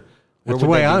grounds, or where that's the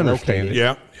way I understand it.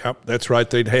 Yeah, that's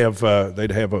right. With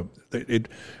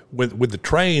the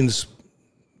trains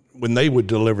when they would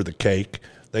deliver the cake.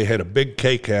 They had a big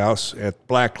cake house at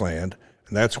Blackland,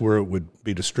 and that's where it would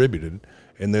be distributed.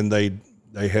 And then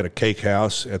they had a cake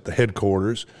house at the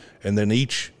headquarters, and then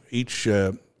each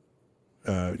the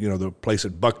place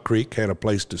at Buck Creek had a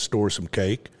place to store some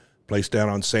cake. Place down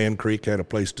on Sand Creek had a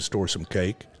place to store some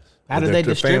cake. How did they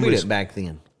distribute it back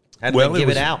then? How did they give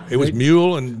it out? It was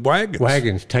mule and wagons.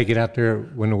 Wagons take it out there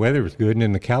when the weather was good, and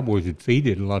then the cowboys would feed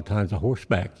it a lot of times a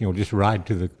horseback. Just ride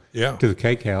to the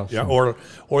cake house. Yeah,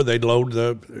 or they'd load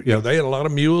the. They had a lot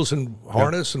of mules and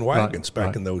harness and wagons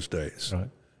back in those days. Right.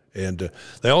 And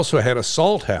they also had a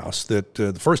salt house that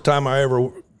the first time I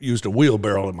ever used a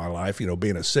wheelbarrow in my life,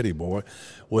 being a city boy,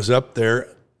 was up there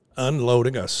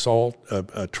unloading a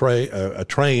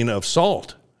train of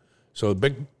salt. So a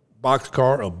big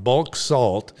boxcar of bulk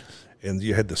salt, and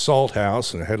you had the salt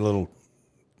house, and it had little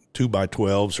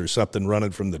 2x12s or something running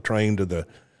from the train to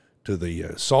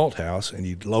the salt house, and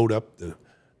you'd load up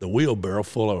the wheelbarrow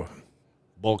full of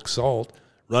bulk salt,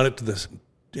 run it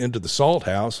into the salt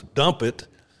house, dump it,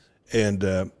 and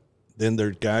then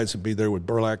their guys would be there with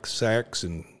burlap sacks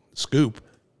and scoop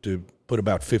to put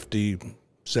about 50,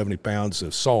 70 pounds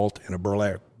of salt in a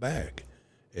burlap bag.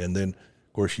 And then,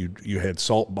 of course, you had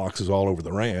salt boxes all over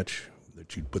the ranch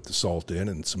that you'd put the salt in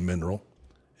and some mineral.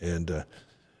 And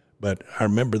but I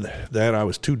remember that I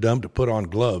was too dumb to put on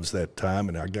gloves that time,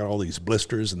 and I got all these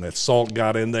blisters, and that salt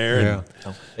got in there. Yeah.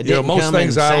 And, it didn't come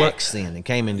in sacks then. It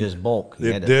came in just bulk.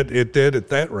 It did at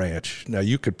that ranch. Now,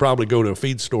 you could probably go to a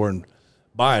feed store and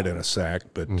buy it in a sack,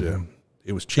 but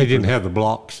it was cheaper. They didn't have the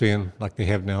blocks in like they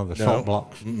have now, salt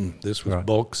blocks. This was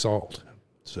bulk salt.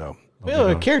 So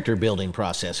a character building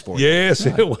process for you. Yes,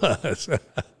 it was.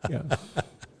 Yeah.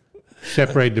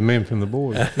 Separate the men from the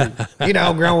boys.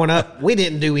 Growing up, we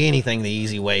didn't do anything the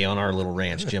easy way on our little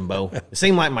ranch, Jimbo. It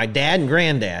seemed like my dad and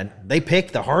granddad, they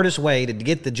picked the hardest way to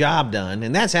get the job done,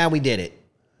 and that's how we did it.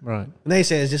 Right. And they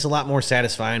said it's just a lot more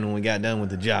satisfying when we got done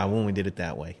with the job when we did it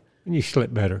that way. And you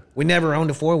slept better. We never owned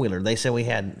a four-wheeler. They said we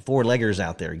had four-leggers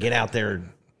out there. Get out there and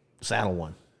saddle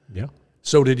one. Yeah.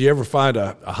 So did you ever find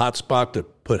a hot spot to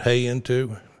put hay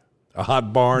into? A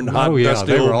hot barn,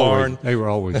 dusty old barn? They were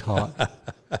always hot.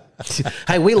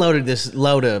 Hey, we loaded this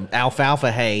load of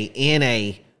alfalfa hay in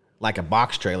a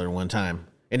box trailer one time,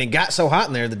 and it got so hot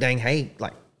in there, the dang hay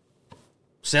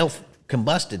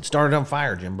self-combusted, started on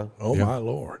fire, Jimbo. Oh, my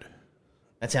Lord.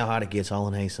 That's how hot it gets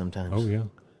hauling hay sometimes. Oh, yeah.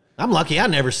 I'm lucky I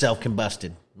never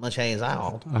self-combusted, much hay as I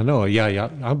hauled. I know. Yeah.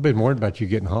 I've been worried about you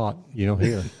getting hot, here.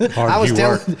 Hard I as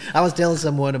was telling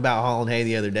someone about hauling hay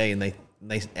the other day, and they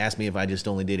asked me if I just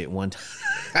only did it one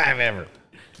time ever.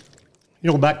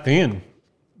 Back then,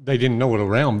 they didn't know what a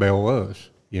round bale was.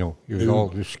 It was all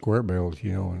just square bales,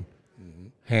 and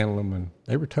handle them, and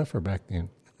they were tougher back then,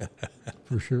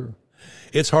 for sure.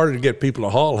 It's harder to get people to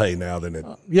haul hay now than it.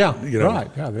 Right.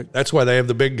 Yeah, that's why they have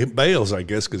the big bales, I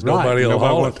guess, because nobody will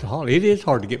haul wants it. to haul it. It is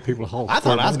hard to get people to haul. I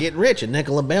thought I was getting rich, a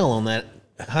nickel a bale on that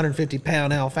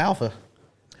 150-pound alfalfa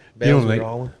bales we were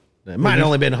hauling. It might have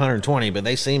only been 120, but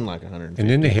they seemed like 150. And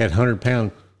then they had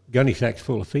 100-pound gunny sacks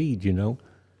full of feed, Didn't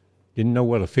know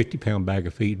what a 50-pound bag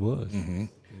of feed was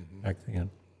back then.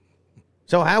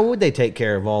 So how would they take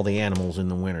care of all the animals in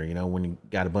the winter, when you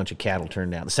got a bunch of cattle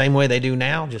turned out? The same way they do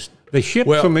now? Just They shipped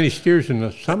so many steers in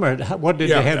the summer. What did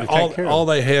they have to take care of? All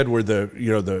they had were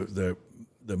the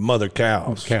mother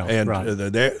cows. And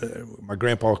right. My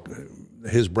grandpa,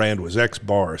 his brand was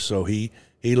X-Bar, so he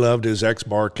loved his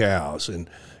X-Bar cows. And,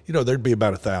 there'd be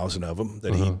about 1,000 of them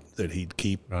that he'd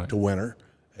keep to winter.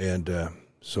 And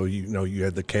so, you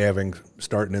had the calving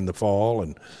starting in the fall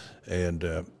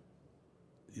and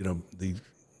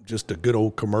just a good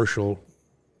old commercial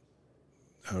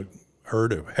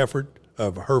herd of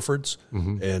Herefords,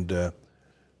 and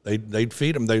they'd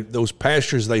feed them. Those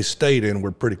pastures they stayed in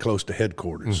were pretty close to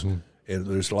headquarters, and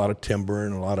there's a lot of timber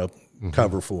and a lot of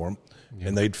cover for them,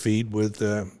 and they'd feed with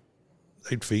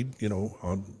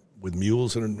with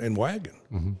mules and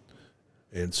wagon.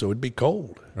 And so it'd be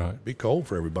cold. Right. It'd be cold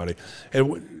for everybody.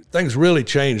 And things really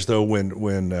changed though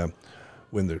when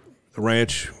the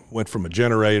ranch went from a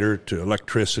generator to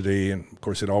electricity, and of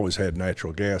course it always had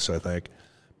natural gas, I think.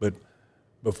 But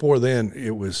before then,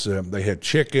 it was they had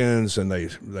chickens and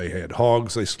they had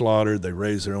hogs they slaughtered. They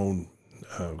raised their own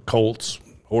colts,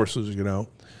 horses,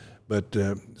 But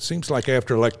it seems like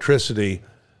after electricity,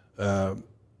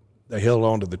 they held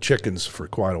on to the chickens for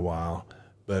quite a while.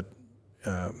 But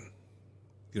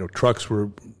trucks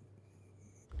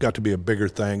got to be a bigger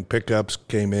thing. Pickups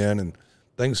came in, and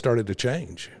things started to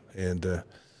change, and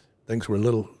things were a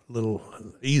little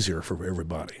easier for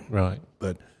everybody. Right.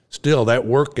 But still, that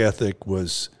work ethic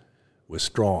was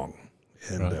strong,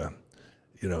 and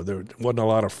there wasn't a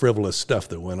lot of frivolous stuff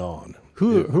that went on.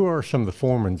 Who are some of the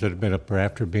foremen that have been up there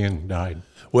after Ben died?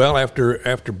 Well,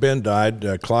 after Ben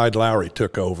died, Clyde Lowry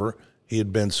took over. He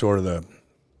had been sort of the,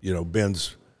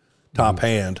 Ben's top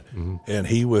hand, and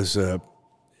he was a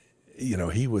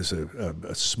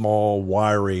small,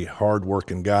 wiry,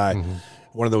 hard-working guy.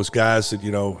 One of those guys that,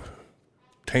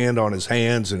 tanned on his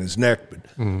hands and his neck. But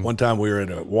one time we were at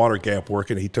a water gap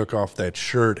working, he took off that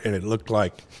shirt, and it looked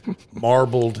like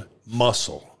marbled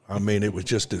muscle. I mean, it was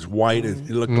just as white. It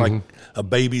looked like a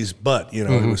baby's butt. It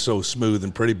was so smooth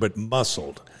and pretty, but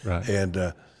muscled. Right.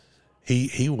 And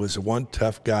he was one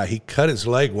tough guy. He cut his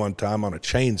leg one time on a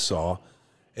chainsaw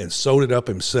and sewed it up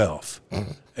himself,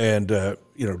 and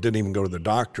didn't even go to the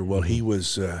doctor. Well, he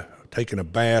was taking a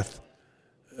bath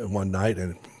one night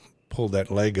and pulled that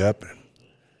leg up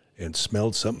and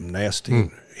smelled something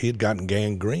nasty. He had gotten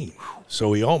gangrene,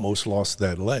 so he almost lost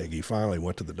that leg. He finally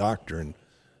went to the doctor, and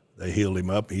they healed him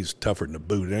up. He's tougher than a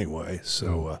boot anyway.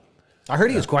 So I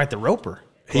heard he was quite the roper.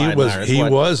 He was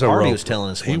a roper. He was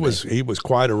telling us he was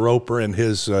quite a roper, and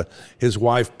his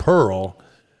wife Pearl.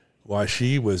 Why,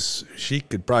 she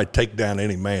could probably take down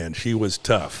any man. She was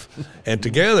tough. And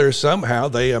together, somehow,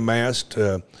 they amassed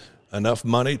enough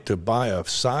money to buy a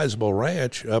sizable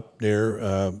ranch up near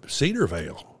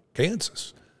Cedarvale,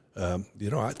 Kansas. I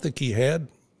think he had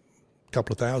a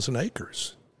couple of 1,000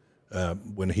 acres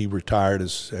when he retired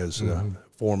as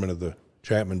foreman of the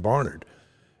Chapman Barnard.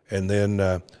 And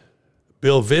then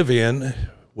Bill Vivian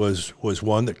was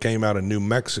one that came out of New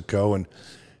Mexico, and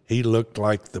he looked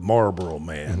like the Marlboro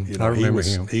man. I remember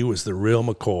him. He was the real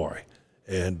McCoy,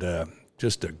 and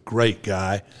just a great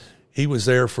guy. He was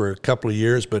there for a couple of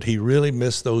years, but he really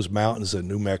missed those mountains in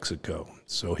New Mexico.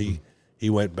 So he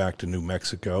went back to New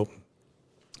Mexico.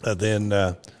 Then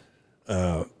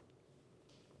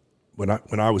when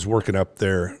I was working up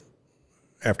there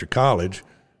after college,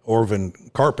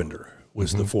 Orvin Carpenter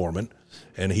was the foreman,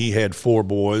 and he had 4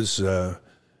 boys.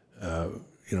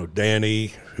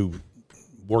 Danny, who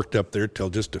worked up there till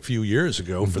just a few years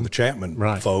ago for the Chapman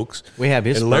folks. We have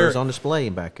his photos on display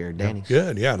back there, Danny's.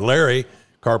 Good, yeah. Larry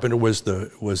Carpenter was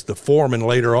the foreman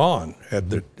later on at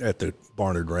the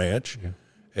Barnard Ranch,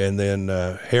 and then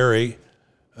Harry,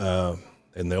 and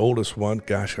the oldest one,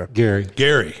 gosh, Gary.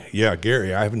 Gary.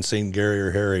 I haven't seen Gary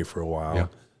or Harry for a while. Yeah.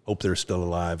 Hope they're still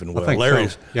alive and well. think Larry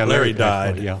so. Yeah, Larry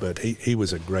died, passed away, yeah. but he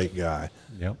was a great guy.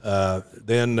 Yeah.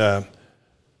 Then,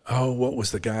 what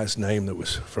was the guy's name that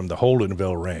was from the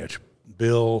Holdenville Ranch?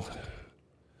 Bill.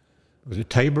 Was it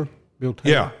Tabor? Bill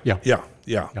Tabor?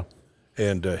 Yeah.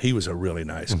 And he was a really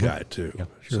nice guy too. Yeah,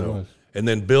 sure was. And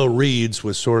then Bill Reeds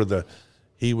was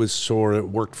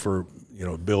worked for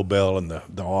Bill Bell in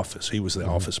the office. He was the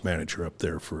office manager up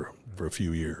there for a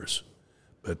few years.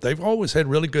 But they've always had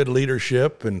really good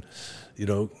leadership and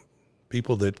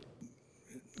people that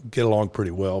get along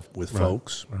pretty well with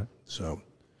folks. Right. So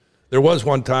there was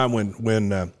one time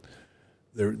when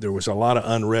there was a lot of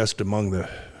unrest among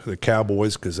the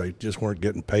cowboys because they just weren't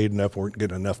getting paid enough, weren't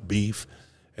getting enough beef,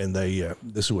 and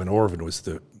this is when Orvin was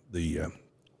the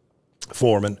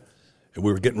foreman, and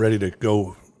we were getting ready to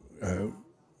go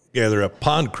gather up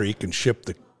Pond Creek and ship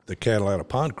the cattle out of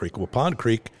Pond Creek. Well, Pond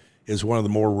Creek is one of the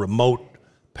more remote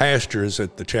pastures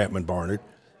at the Chapman Barnard,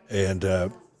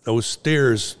 and those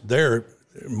steers, they're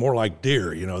more like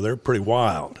deer, they're pretty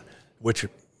wild, which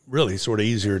really sort of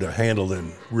easier to handle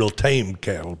than real tame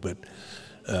cattle. But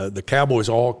the cowboys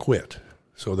all quit.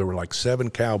 So there were like 7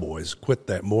 cowboys quit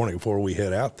that morning before we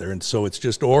head out there. And so it's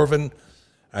just Orvin,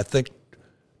 I think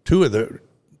two of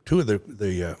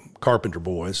the Carpenter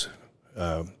boys,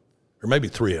 or maybe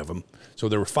 3 of them. So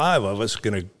there were 5 of us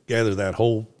going to gather that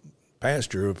whole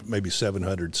pasture of maybe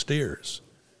 700 steers.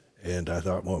 And I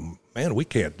thought, well, man, we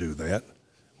can't do that.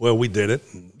 Well, we did it.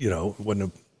 And, it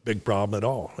wasn't a big problem at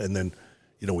all. And then,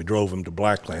 we drove them to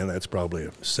Blackland. That's probably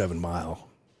a 7-mile,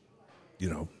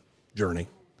 journey,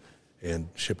 and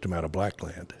shipped them out of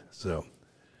Blackland. So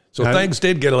now, things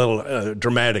did get a little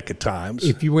dramatic at times.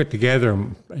 If you went to gather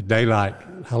them at daylight,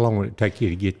 how long would it take you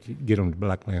to get them to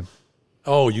Blackland?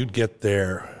 Oh, you'd get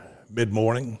there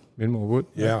mid-morning. Mid-morning?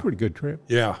 Yeah. That's a pretty good trip.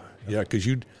 Yeah, because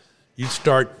you'd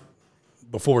start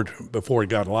before it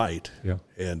got light. Yeah.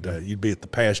 And you'd be at the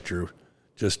pasture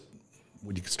just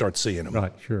when you could start seeing them.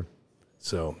 Right, sure.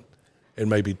 So, and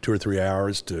maybe 2 or 3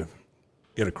 hours to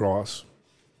get across.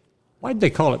 Why did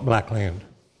they call it Blackland?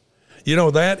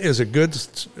 That is a good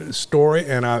story,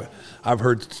 and I've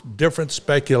heard different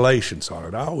speculations on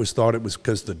it. I always thought it was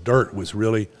because the dirt was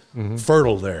really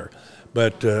fertile there.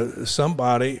 But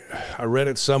I read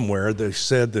it somewhere, they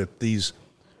said that these,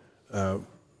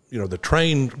 the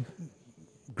train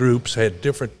groups had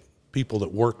different people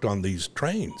that worked on these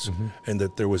trains, and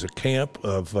that there was a camp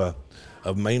of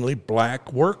mainly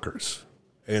black workers.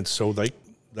 And so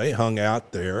they hung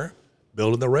out there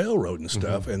building the railroad and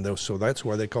stuff, and so that's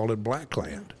why they called it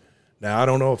Blackland. Now, I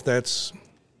don't know if that's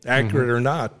accurate or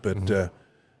not, but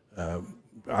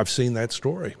I've seen that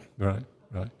story. Right.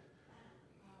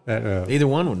 Either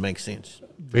one would make sense.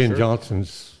 Ben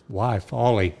Johnson's wife,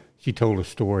 Ollie, she told a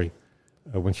story.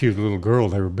 When she was a little girl,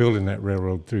 they were building that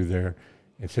railroad through there,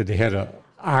 and said they had an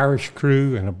Irish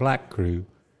crew and a black crew,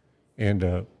 and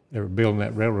they were building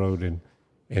that railroad,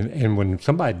 and when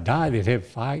somebody died, they'd have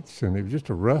fights, and it was just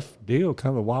a rough deal,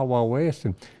 kind of a wild, wild west,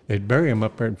 and they'd bury them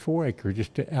up there in 4 acre,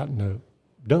 just out in the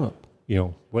dump,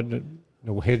 wasn't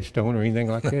no headstone or anything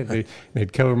like that.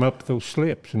 They'd cover them up with those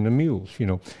slips and the mules,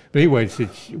 But anyway,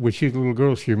 when she was a little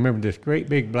girl, she remembered this great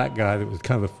big black guy that was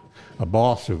kind of a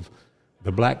boss of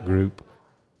the black group,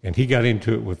 and he got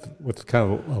into it with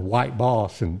kind of a white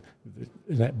boss, and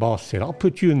that boss said, "I'll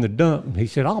put you in the dump." And he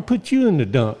said, "I'll put you in the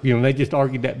dump." And they just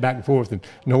argued that back and forth, and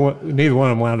neither one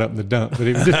of them wound up in the dump. But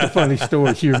it was just a funny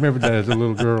story. She remembered that as a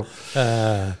little girl.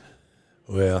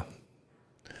 Well,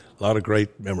 a lot of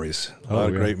great memories. A lot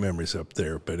of great memories up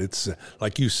there. But it's,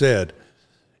 like you said,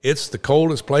 it's the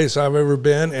coldest place I've ever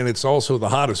been, and it's also the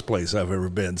hottest place I've ever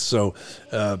been. So,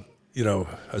 a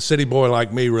city boy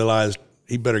like me realized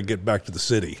he better get back to the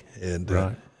city and,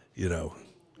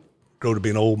 grow to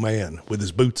be an old man with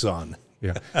his boots on.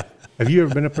 Yeah. Have you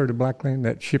ever been up there to Blackland,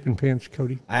 that shipping pens,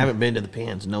 Cody? I haven't been to the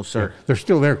pens, no, sir. Yeah. They're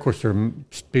still there. Of course, they're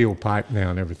steel pipe now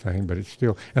and everything, but it's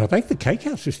still. And I think the cake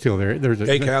house is still there.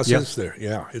 Cake house is there.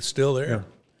 Yeah, it's still there.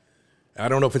 Yeah. I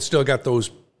don't know if it's still got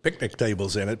those picnic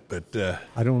tables in it, but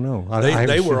I don't know.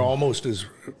 They were almost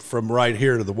from right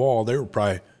here to the wall. They were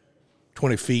probably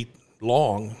 20 feet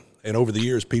long, and over the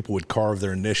years, people would carve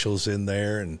their initials in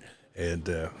there, and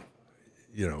a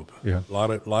lot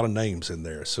of names in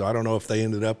there. So I don't know if they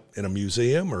ended up in a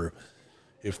museum or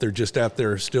if they're just out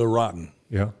there still rotten.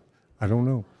 Yeah, I don't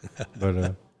know.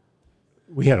 But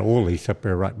we had an oil lease up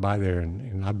there right by there,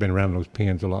 and I've been around those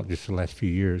pens a lot just the last few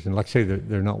years. And like I say,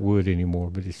 they're not wood anymore,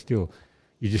 but it's still,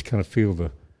 you just kind of feel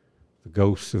the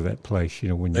ghosts of that place.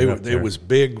 When you're up there. It was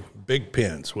big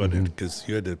pens, wasn't it? Because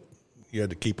you had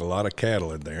to keep a lot of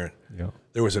cattle in there. Yeah.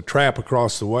 There was a trap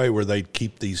across the way where they'd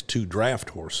keep these 2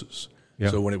 draft horses. Yeah.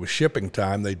 So when it was shipping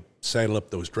time, they'd saddle up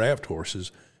those draft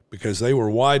horses because they were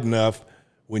wide enough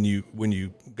when you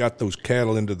got those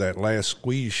cattle into that last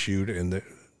squeeze chute, and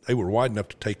they were wide enough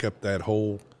to take up that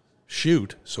whole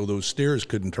chute, so those steers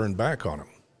couldn't turn back on them.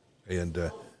 And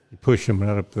you push them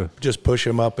right up just push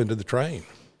them up into the train.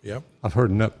 Yep. I've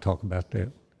heard Nuck talk about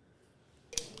that.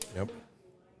 Yep.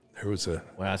 There was wow,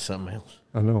 that's something else.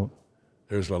 I know.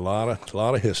 There's a lot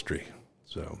of history.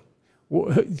 So,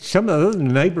 well, some of the other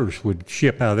neighbors would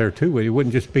ship out of there too. It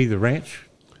wouldn't just be the ranch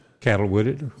cattle, would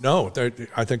it? No,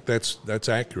 I think that's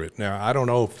accurate. Now, I don't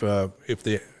know if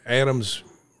the Adams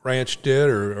Ranch did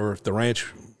or if the ranch,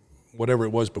 whatever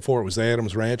it was before it was the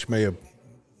Adams Ranch, may have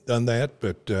done that,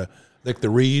 but I think the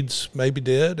Reeds maybe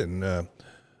did, and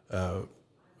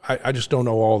I just don't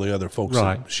know all the other folks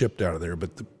that shipped out of there,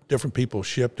 but the different people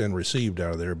shipped and received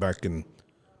out of there back in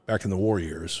the war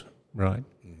years. Right.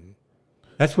 Mm-hmm.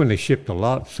 That's when they shipped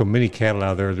so many cattle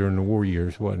out of there during the war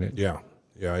years, wasn't it? Yeah.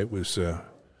 It was.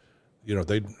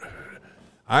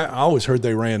 I always heard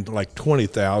they ran like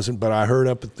 20,000, but I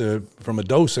heard from a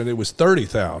docent it was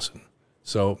 30,000.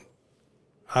 So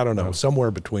I don't know,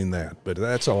 somewhere between that, but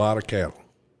that's a lot of cattle.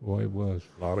 Boy, it was.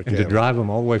 A lot of cattle. And to drive them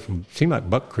all the way seemed like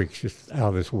Buck Creek's just out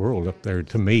of this world up there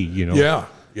to me,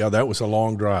 Yeah, that was a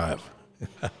long drive.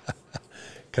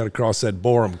 Cut across that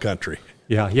Borum country.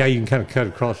 Yeah, you can kind of cut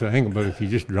across the angle, but if you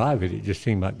just drive it, it just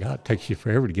seemed like, God, it takes you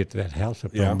forever to get to that house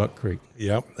up there on Buck Creek.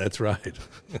 Yep, that's right.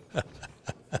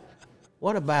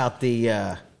 What about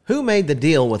who made the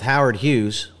deal with Howard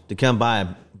Hughes to come buy a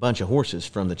bunch of horses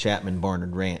from the Chapman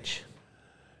Barnard Ranch?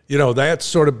 That's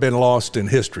sort of been lost in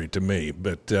history to me,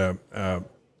 but, there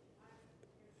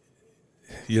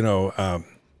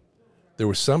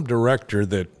was some director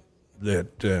that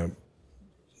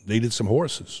needed some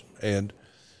horses, and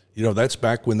that's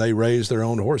back when they raised their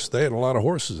own horses. They had a lot of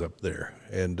horses up there,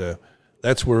 and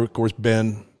that's where, of course,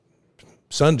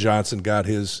 Son Johnson got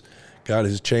his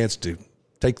chance to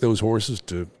take those horses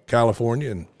to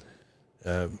California, and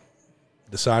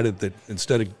decided that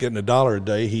instead of getting $1 a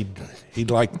day, he'd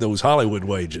like those Hollywood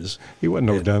wages. He wasn't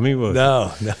no dummy, was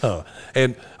he? No.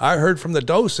 And I heard from the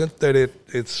docent that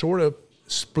it sort of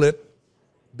split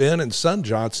Ben and Son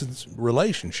Johnson's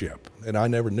relationship, and I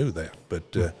never knew that.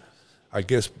 But I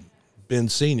guess Ben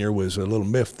Sr. was a little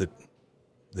miffed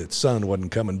that Son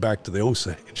wasn't coming back to the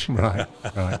Osage. Right.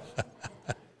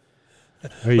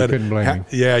 Well, you couldn't blame him.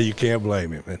 Yeah, you can't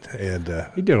blame him.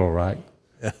 And he did all right.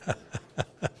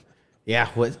 Yeah,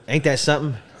 ain't that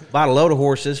something? Bought a load of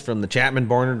horses from the Chapman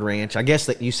Barnard Ranch. I guess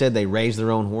that you said they raised their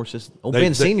own horses.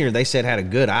 Ben Sr., they said, had a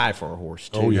good eye for a horse,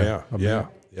 too. Oh, yeah. So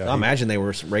I imagine they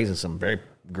were raising some very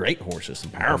great horses,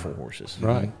 some powerful horses.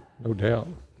 Right, no doubt.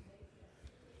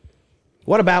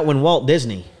 What about when Walt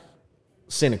Disney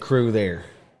sent a crew there?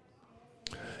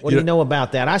 What do you know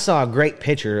about that? I saw a great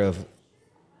picture of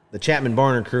the Chapman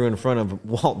Barnard crew in front of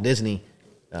Walt Disney,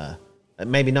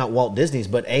 maybe not Walt Disney's,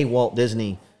 but a Walt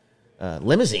Disney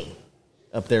limousine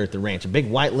up there at the ranch, a big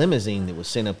white limousine that was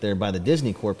sent up there by the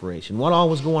Disney Corporation. What all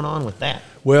was going on with that?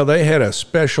 Well, they had a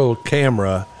special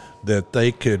camera that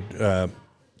they could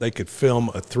film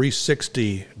a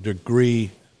 360-degree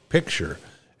picture.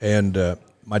 And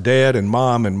my dad and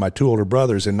mom and my 2 older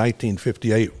brothers in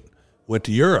 1958 went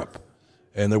to Europe,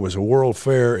 and there was a World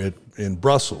Fair in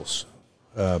Brussels,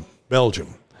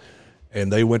 Belgium,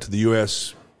 and they went to the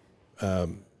U.S.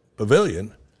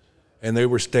 Pavilion, and they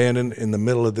were standing in the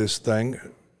middle of this thing,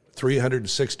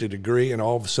 360 degree, and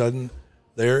all of a sudden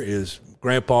there is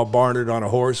Grandpa Barnard on a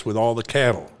horse with all the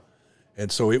cattle.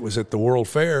 And so it was at the World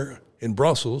Fair in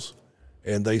Brussels,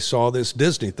 and they saw this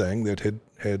Disney thing that had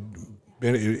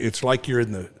been, it's like you're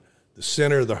in the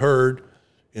center of the herd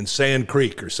in Sand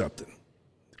Creek or something.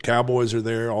 The cowboys are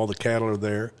there, all the cattle are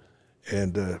there,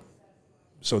 and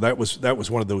so that was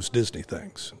one of those Disney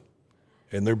things.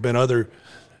 And there have been other,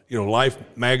 Life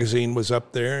magazine was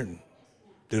up there and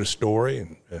did a story,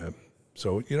 and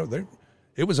so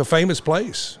it was a famous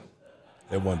place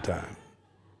at one time.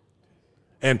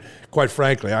 And quite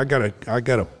frankly, I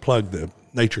gotta plug the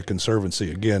Nature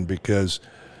Conservancy again, because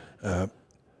that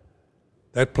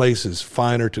place is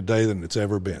finer today than it's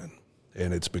ever been,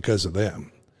 and it's because of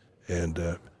them.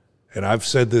 And I've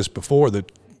said this before,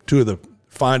 that 2 of the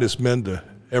finest men to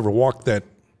ever walk that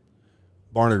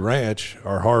Barnard Ranch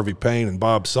are Harvey Payne and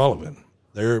Bob Sullivan.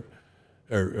 They're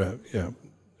as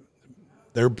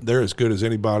good as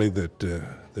anybody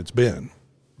that's been.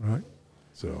 Right.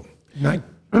 So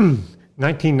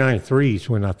 1993 is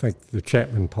when I think the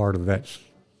Chapman part of that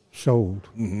sold.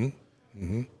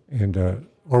 And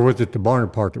or was it the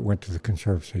Barnard part that went to the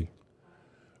Conservancy?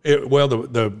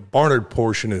 The Barnard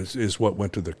portion is what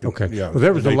went to the Well,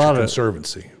 there was a lot of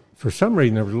Conservancy. For some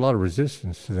reason, there was a lot of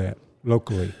resistance to that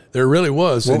locally. There really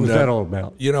was. What was that all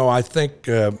about? I think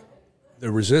the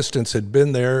resistance had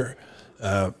been there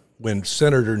when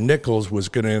Senator Nichols was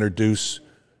going to introduce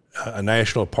a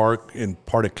national park in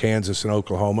part of Kansas and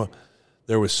Oklahoma.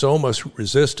 There was so much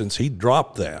resistance, he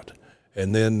dropped that.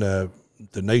 And then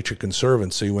the Nature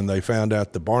Conservancy, when they found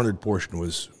out the Barnard portion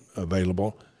was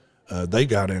available, they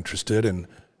got interested, and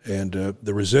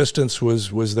the resistance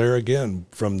was there again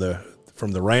from the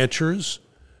ranchers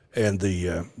and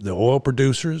the oil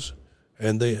producers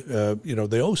and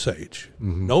the Osage.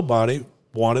 Nobody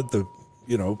wanted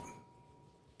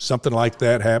something like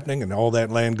that happening and all that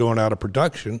land going out of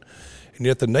production, and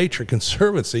yet the Nature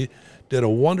Conservancy did a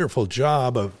wonderful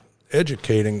job of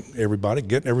educating everybody,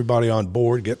 getting everybody on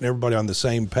board, getting everybody on the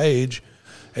same page.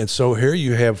 And so here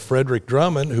you have Frederick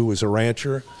Drummond, who was a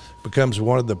rancher, becomes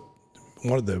one of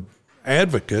the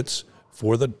advocates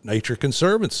for the Nature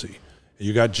Conservancy.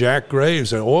 You got Jack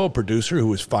Graves, an oil producer who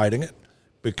was fighting it,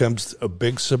 becomes a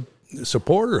big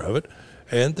supporter of it,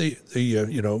 and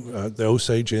the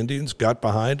Osage Indians got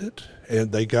behind it,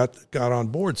 and they got on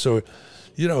board. So,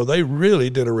 they really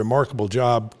did a remarkable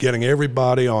job getting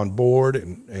everybody on board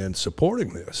and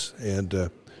supporting this,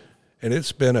 and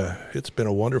it's been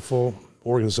a wonderful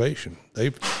organization.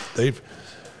 They've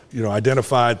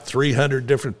identified 300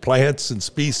 different plants and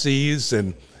species,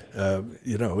 and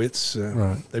it's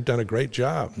right. They've done a great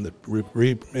job.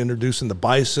 Reintroducing the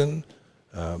bison.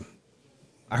 I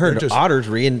heard otters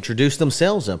reintroduced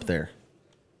themselves up there.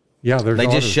 Yeah, they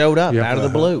just showed up out of the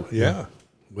blue. Yeah.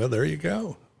 Well, there you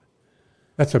go.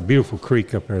 That's a beautiful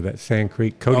creek up there, that Sand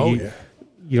Creek. Cody,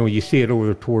 you see it over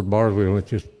there toward Barsville. It's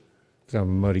just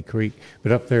some muddy creek.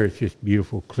 But up there, it's just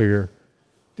beautiful, clear.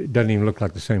 It doesn't even look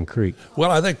like the same creek. Well,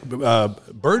 I think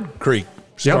Bird Creek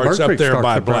starts up there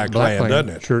by Blackland, doesn't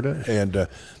it? Sure does. And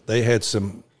they had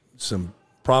some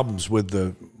problems with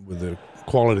the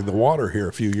quality of the water here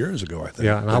a few years ago, I think.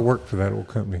 Yeah, and I worked for that old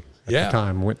company at the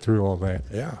time, went through all that.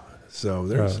 Yeah, so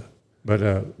there's...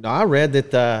 I read that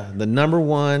the number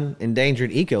one endangered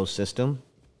ecosystem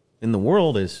in the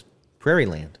world is prairie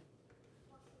land,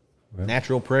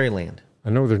 natural prairie land. I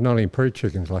know there's not any prairie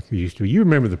chickens like there used to be. You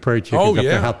remember the prairie chickens up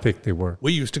there, how thick they were.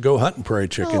 We used to go hunting prairie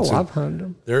chickens. Oh, I've hunted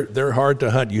them. They're hard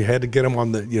to hunt. You had to get them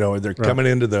on they're coming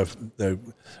into the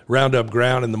roundup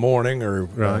ground in the morning or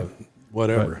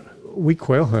whatever. But we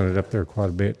quail hunted up there quite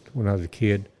a bit when I was a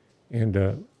kid,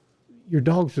 and your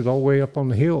dogs was all the way up on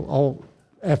the hill, all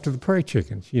after the prairie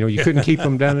chickens. You couldn't keep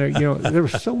them down there. There were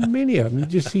so many of them. You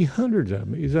just see hundreds of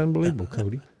them. It was unbelievable,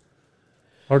 Cody.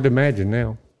 Hard to imagine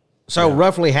now. So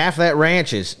roughly half that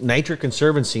ranch is Nature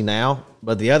Conservancy now,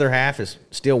 but the other half is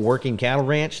still working cattle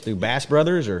ranch through Bass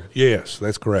Brothers, or? Yes,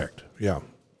 that's correct. Yeah.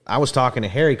 I was talking to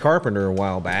Harry Carpenter a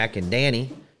while back, and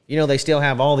Danny. They still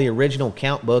have all the original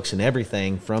count books and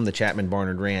everything from the Chapman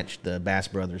Barnard Ranch, the Bass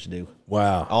Brothers do.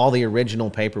 Wow. All the original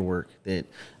paperwork that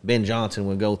Ben Johnson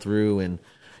would go through and,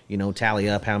 tally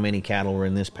up how many cattle were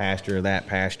in this pasture or that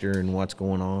pasture and what's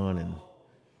going on and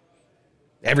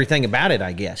everything about it,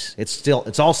 I guess.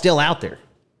 It's all still out there.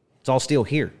 It's all still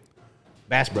here.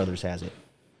 Bass Brothers has it.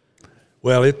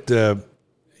 Well,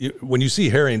 when you see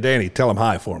Harry and Danny, tell them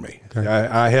hi for me. Okay.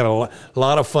 I had a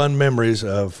lot of fun memories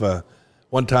of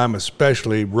one time,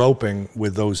 especially roping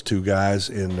with those two guys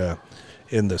in the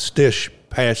Stish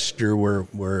pasture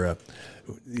where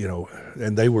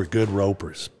and they were good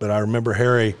ropers. But I remember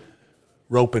Harry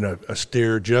roping a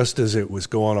steer just as it was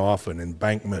going off an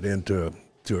embankment into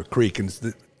a creek, and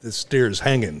the steer's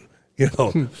hanging,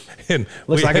 and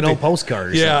looks like an old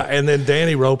postcard. And then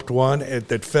Danny roped one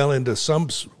that fell into some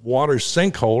water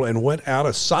sinkhole and went out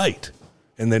of sight,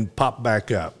 and then popped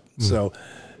back up. So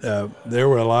there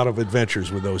were a lot of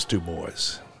adventures with those two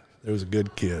boys. They was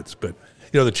good kids. But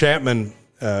the Chapman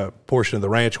portion of the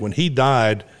ranch, when he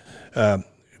died,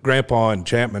 Grandpa and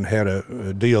Chapman had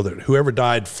a deal that whoever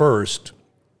died first,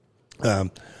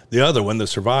 the other one, the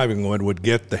surviving one, would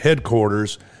get the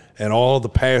headquarters and all the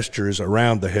pastures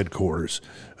around the headquarters,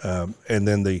 and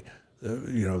then the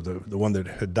one that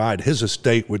had died, his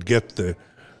estate would get the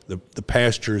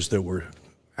pastures that were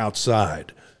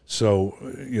outside.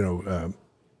 So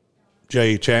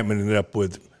Jay Chapman ended up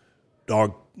with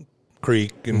Dog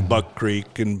Creek and Buck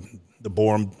Creek and the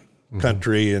Borum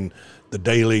country and the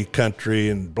Daly country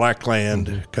and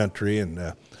Blackland country, and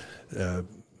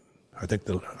I think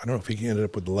I don't know if he ended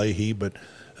up with the Leahy, but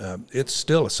it's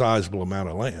still a sizable amount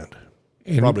of land.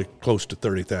 probably close to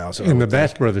 30,000. And the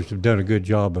Bass Brothers have done a good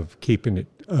job of keeping it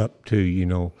up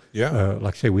to,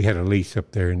 like I say, we had a lease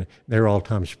up there, and they're all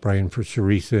time spraying for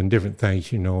Cerisa and different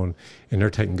things, and they're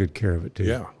taking good care of it too.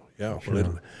 Yeah. Sure.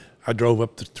 Well, I drove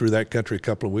up through that country a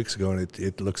couple of weeks ago, and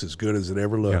it looks as good as it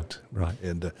ever looked. Yeah, right.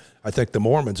 And I think the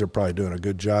Mormons are probably doing a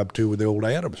good job too with the old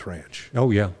Adams Ranch. Oh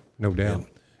yeah, no doubt.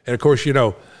 And of course,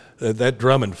 that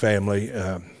Drummond family.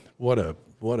 What a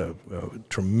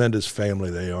tremendous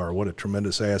family they are. What a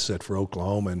tremendous asset for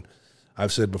Oklahoma. And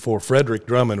I've said before, Frederick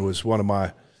Drummond was one of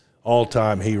my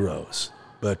all-time heroes.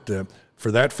 But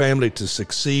for that family to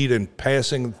succeed in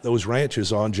passing those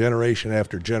ranches on generation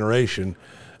after generation,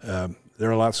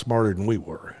 they're a lot smarter than we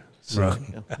were. So.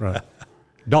 Right.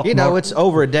 It's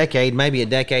over a decade, maybe a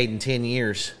decade and 10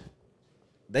 years.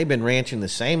 They've been ranching the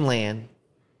same land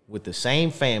with the same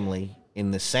family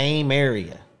in the same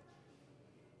area.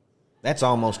 That's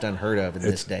almost unheard of in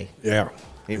this day. Yeah.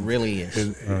 It really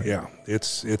is. Yeah.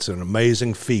 It's an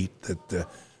amazing feat that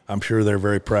I'm sure they're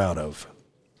very proud of.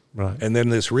 Right. And then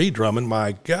this Reed Drummond,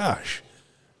 my gosh,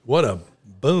 what a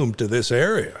boom to this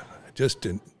area. Just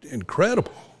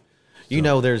incredible.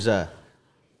 There's a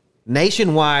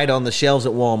nationwide on the shelves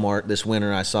at Walmart this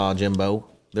winter I saw, Jimbo.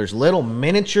 There's little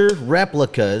miniature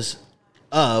replicas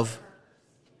of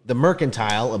the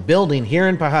Mercantile, a building here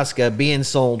in Pawhuska being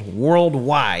sold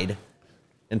worldwide,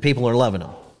 and people are loving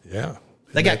them. Yeah.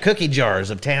 They got cookie jars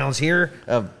of towns here,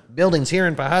 of buildings here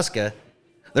in Pawhuska.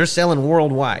 They're selling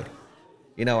worldwide.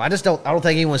 I don't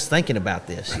think anyone's thinking about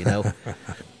this,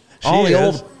 all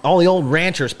the old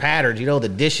ranchers' patterns, the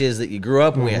dishes that you grew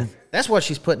up with. That's what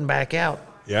she's putting back out.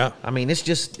 Yeah. I mean, it's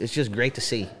just great to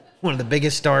see one of the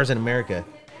biggest stars in America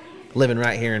living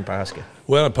right here in Pawhuska.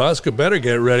 Well, Pawhuska better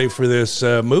get ready for this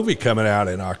movie coming out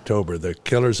in October, The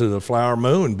Killers of the Flower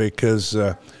Moon, because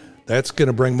that's going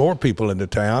to bring more people into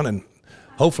town, and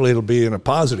hopefully it'll be in a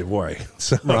positive way.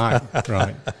 So,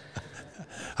 Right.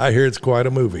 I hear it's quite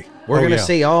a movie. We're going to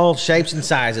see all shapes and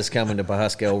sizes coming to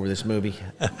Pawhuska over this movie.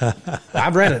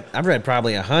 I've read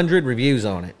probably 100 reviews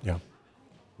on it. Yeah.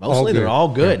 Mostly they're all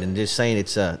good and just saying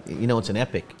it's it's an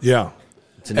epic. Yeah.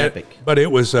 It's an epic. But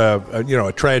it was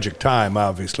a tragic time,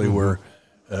 obviously, where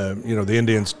the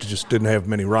Indians just didn't have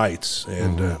many rights,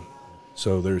 and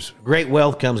so there's great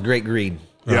wealth comes great greed.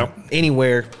 Yep.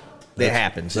 Anywhere that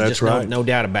happens. That's just right. No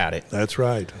doubt about it. That's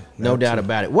right. No doubt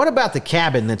about it. What about the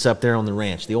cabin that's up there on the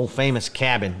ranch? The old famous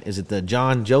cabin. Is it the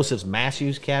John Joseph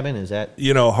Matthews cabin? Is that?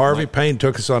 Harvey Payne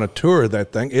took us on a tour of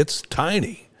that thing. It's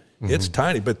tiny. It's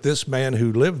tiny, but this man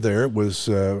who lived there was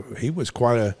he was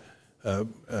quite an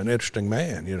interesting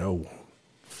man.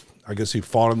 I guess he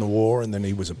fought in the war, and then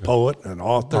he was a poet, an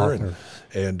author.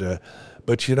 and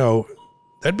but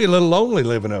that'd be a little lonely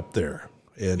living up there.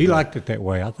 And he liked it that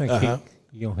way. I think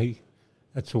he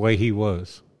that's the way he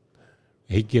was.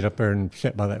 He'd get up there and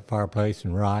sit by that fireplace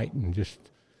and write, and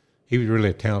he was really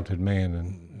a talented man,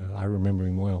 and I remember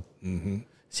him well. Mm-hmm.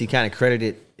 Is he kind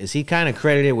of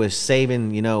credited with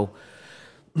saving,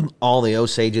 all the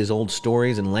Osage's old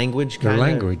stories and language? Their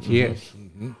language, yes.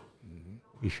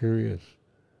 He sure is.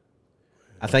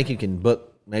 I think you can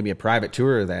book maybe a private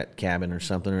tour of that cabin or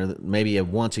something, or maybe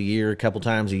once a year, a couple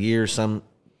times a year,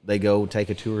 they go take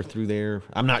a tour through there.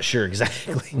 I'm not sure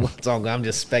exactly what's all. I'm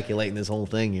just speculating this whole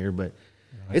thing here, but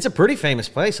it's a pretty famous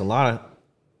place. A lot of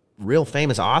real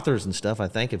famous authors and stuff, I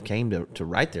think, have came to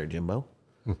write there, Jimbo.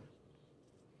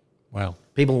 Wow.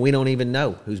 People we don't even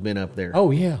know who's been up there.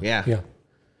 Oh, yeah. Yeah.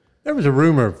 There was a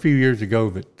rumor a few years ago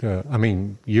that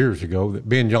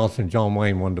Ben Johnson and John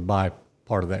Wayne wanted to buy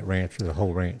part of that ranch or the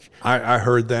whole ranch. I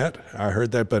heard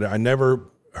that, but I never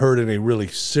heard any really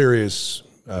serious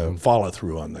follow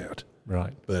through on that.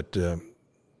 Right. But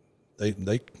they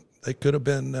could have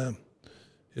been,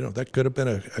 that could have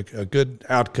been a good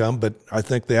outcome. But I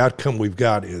think the outcome we've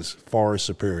got is far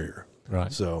superior.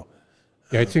 Right. So.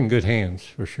 Yeah, it's in good hands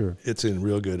for sure. It's in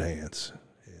real good hands,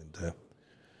 and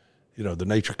the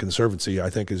Nature Conservancy I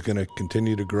think is going to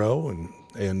continue to grow,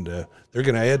 and they're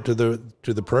going to add to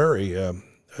the prairie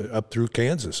up through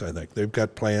Kansas. I think they've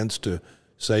got plans to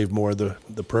save more of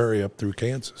the prairie up through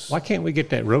Kansas. Why can't we get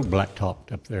that road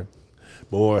blacktopped up there?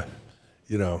 Boy,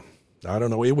 I don't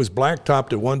know. It was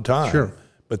blacktopped at one time, sure,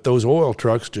 but those oil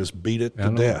trucks just beat it to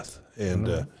death,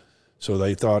 and so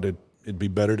they thought it'd be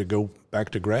better to go back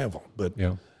to gravel. But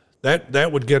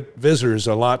that would get visitors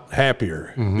a lot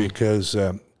happier because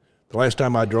the last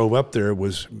time I drove up there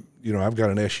was, I've got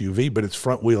an SUV, but it's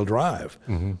front wheel drive.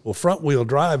 Well, front wheel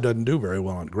drive doesn't do very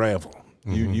well on gravel.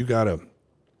 You got to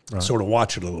sort of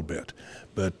watch it a little bit.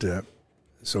 But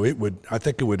so I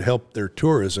think it would help their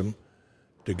tourism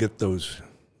to get those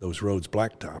roads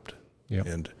blacktopped. Yep.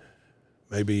 And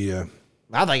maybe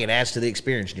I think it adds to the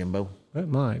experience, Jimbo. That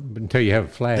might, but until you have a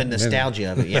flat. The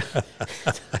nostalgia of it, yeah.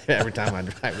 Every time I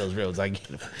drive those roads, I get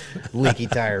a leaky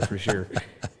tire for sure.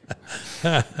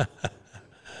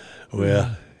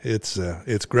 Well,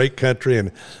 it's great country,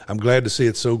 and I'm glad to see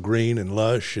it so green and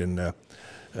lush, and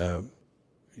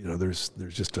there's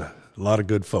just a lot of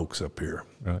good folks up here.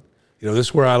 Right. This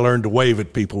is where I learned to wave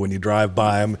at people when you drive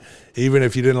by them, even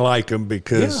if you didn't like them,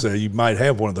 because you might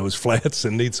have one of those flats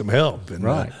and need some help. And,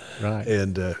 right.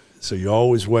 And so you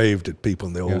always waved at people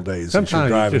in the old days. Sometimes as you're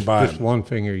driving by just them. one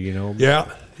finger, Yeah.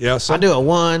 I do a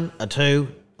 1, a 2,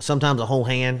 sometimes a whole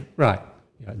hand. Right.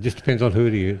 Yeah, it just depends on who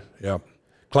it is. Yeah.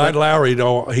 Clyde Lowry,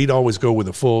 he'd always go with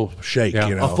a full shake,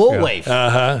 Yeah. A full wave.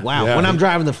 Uh-huh. Wow. Yeah. When I'm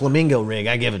driving the Flamingo rig,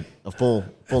 I give it a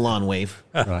full-on wave.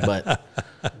 Right. But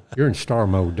You're in star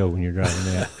mode, though, when you're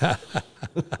driving that.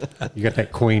 You got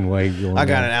that queen wave going I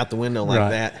got on. it out the window like Right.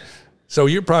 that. So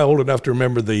you're probably old enough to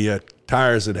remember the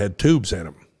tires that had tubes in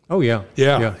them. Oh, yeah.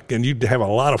 Yeah. And you'd have a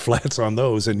lot of flats on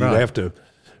those, and you'd Right. have to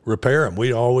repair them.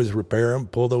 We'd always repair them,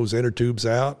 pull those inner tubes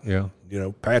out, Yeah.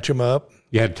 patch them up.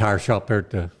 You had a tire shop there at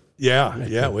the...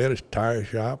 Yeah. We had a tire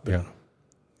shop, and,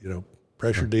 Yeah.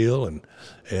 pressure deal, and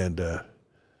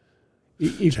If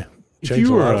change you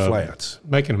a were lot of flats.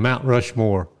 making a Mount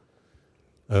Rushmore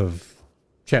of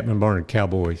Chapman Barnard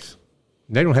cowboys,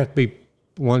 they don't have to be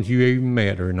ones you even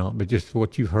met or not, but just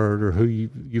what you've heard or who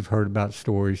you've heard about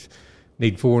stories.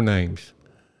 Need 4 names.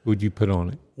 Who would you put on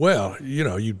it? Well,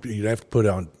 you'd have to put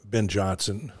on Ben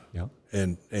Johnson, Yeah.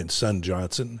 and Son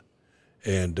Johnson,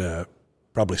 and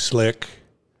probably Slick,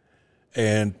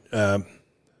 and Tuffy.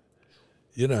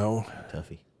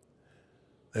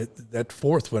 that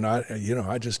fourth one,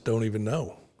 I just don't even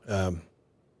know. You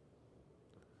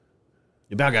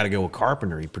about got to go with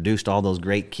Carpenter. He produced all those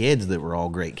great kids that were all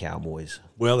great cowboys.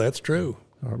 Well, that's true.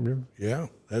 Carpenter. Yeah,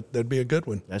 that'd be a good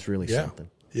one. That's really Yeah. something.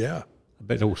 Yeah. I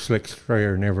bet old Slick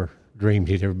Strayer never dreamed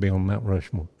he'd ever be on Mount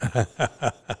Rushmore.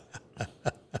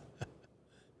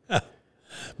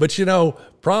 But,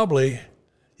 probably,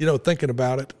 thinking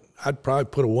about it, I'd probably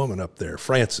put a woman up there,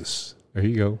 Frances. There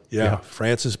you go. Yeah,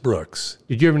 Frances Brooks.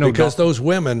 Did you ever know Because those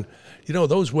women,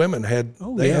 those women had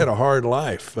had a hard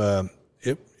life.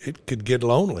 It could get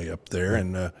lonely up there,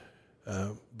 and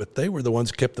but they were the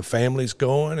ones who kept the families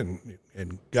going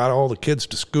and got all the kids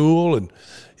to school, and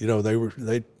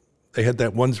they had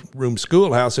that one room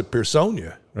schoolhouse at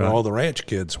Pearsonia where all the ranch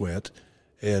kids went,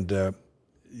 and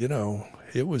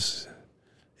it was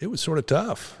sort of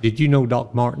tough. Did you know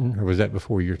Doc Martin, or was that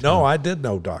before your time? No, I did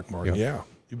know Doc Martin. Yeah,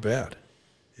 you bet.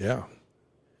 Yeah.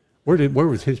 Where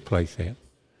was his place at?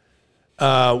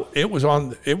 It was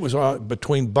on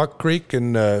between Buck Creek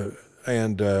and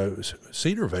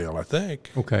Cedarvale, I think.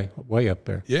 Okay, way up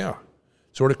there. Yeah,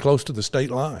 sort of close to the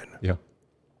state line. Yeah.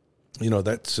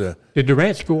 That's Did the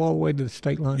ranch go all the way to the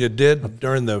state line? it did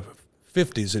during the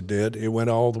 50s. It did. It went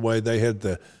all the way. They had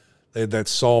that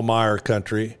Saul Meyer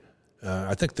country.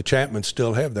 I think the Chapmans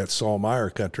still have that Saul Meyer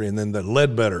country, and then the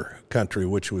Ledbetter country,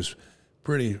 which was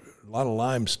a lot of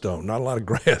limestone, not a lot of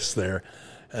grass there.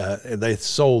 And they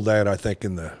sold that, I think,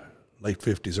 in the late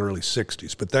 50s, early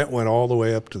 60s. But that went all the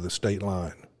way up to the state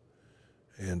line.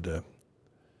 And,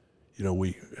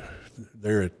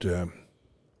 they're at,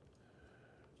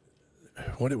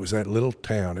 it was that little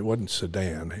town. It wasn't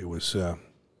Sedan. It was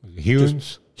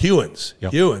Hewins? Hewins.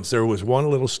 Yep. Hewins. There was one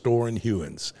little store in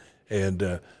Hewins.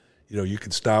 And, you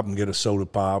could stop and get a soda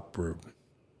pop or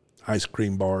ice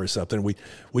cream bar or something.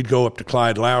 We'd go up to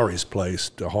Clyde Lowry's place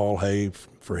to haul hay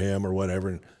for him or whatever,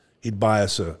 and he'd buy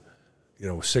us a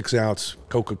 6-ounce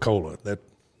Coca-Cola.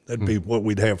 That'd be what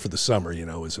we'd have for the summer,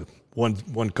 is a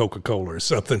one Coca-Cola or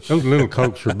something. Those little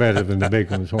Cokes are better than the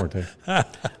big ones, aren't they?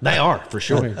 They are, for I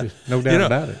sure. mean, there's no doubt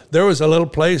about it. There was a little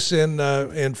place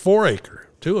in 4 Acre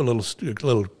too, a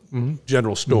little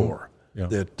general store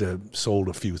that sold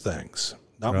a few things.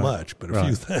 Not much, but a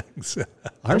few things.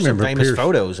 I There's remember some famous Pierce,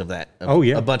 photos of that.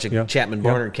 A bunch of Chapman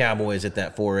Barnard cowboys at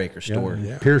that 4-acre store.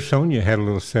 Pearsonia had a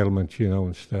little settlement,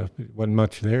 and stuff. It wasn't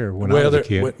much there when I was a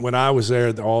kid. When I was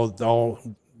there, all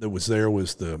that was there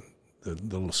was the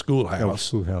little schoolhouse,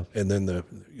 Schoolhouse. and then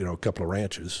a couple of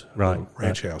ranches, Right,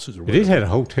 ranch houses. Or It whatever. had a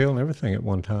hotel and everything at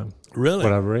one time. Really?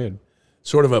 What I've read.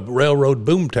 Sort of a railroad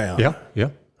boom town. Yeah.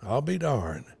 I'll be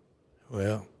darned.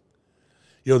 Well,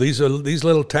 these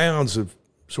little towns have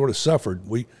sort of suffered.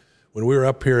 When we were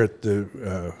up here at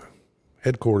the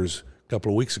headquarters a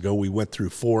couple of weeks ago, we went through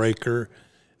 4 Acre,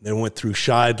 then went through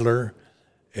Scheidler,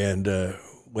 and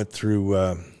went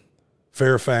through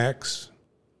Fairfax,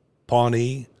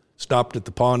 Pawnee, stopped at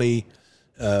the Pawnee,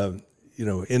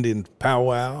 Indian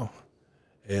powwow,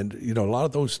 and a lot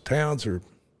of those towns are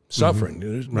suffering.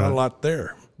 There's not a lot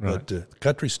there. Right. But the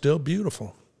country's still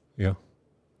beautiful. Yeah.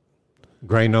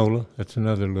 Granola, that's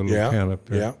another little town up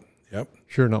there. Yeah, yep.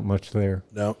 Sure, not much there.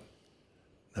 No,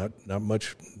 not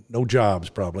much. No jobs,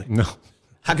 probably. No.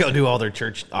 I go do all their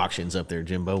church auctions up there,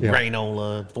 Jimbo. Yeah.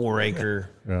 Granola, 4 Acre.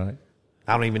 Right.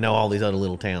 I don't even know all these other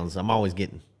little towns. I'm always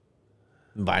getting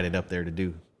invited up there to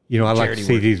do. You know, I like to charity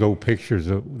see work. these old pictures.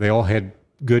 They all had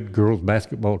good girls'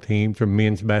 basketball teams or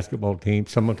men's basketball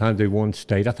teams. Sometimes they won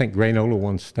state. I think Granola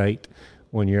won state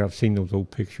one year. I've seen those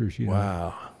old pictures. You know.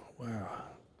 Wow.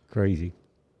 Crazy.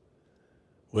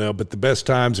 Well, but the best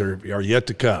times are yet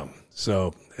to come.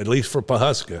 So at least for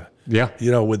Pawhuska, Yeah. you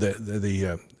know, with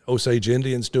the Osage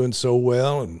Indians doing so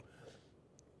well, and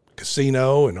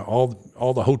casino and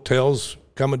all the hotels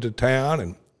coming to town,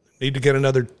 and need to get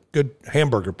another good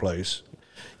hamburger place.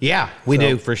 Yeah, we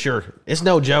do for sure. It's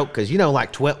no joke because, you know,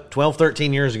 like 12,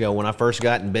 13 years ago when I first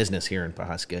got in business here in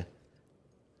Pawhuska,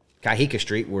 Kahika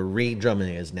Street, where Reed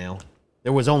Drummond is now,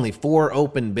 there was only 4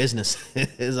 open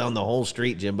businesses on the whole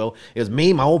street, Jimbo. It was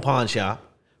me, my old pawn shop.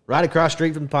 Right across the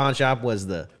street from the pawn shop was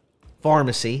the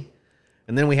pharmacy.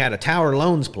 And then we had a Tower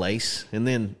Loans place, and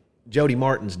then Jody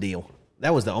Martin's deal.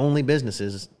 That was the only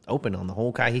businesses open on the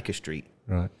whole Kahika Street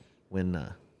Right. when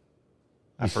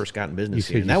I first got in business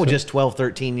said here. And you that was saw- just 12,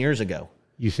 13 years ago.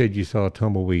 You said you saw a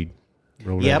tumbleweed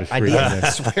roll down Yep, the I street. did. I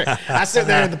swear. I sit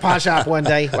there at the pawn shop one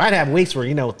day. I'd have weeks where,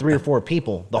 3 or 4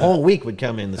 people, the whole week would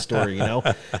come in the store,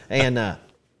 And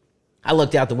I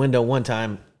looked out the window one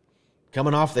time,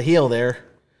 coming off the hill there,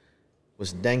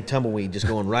 was dang tumbleweed just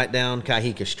going right down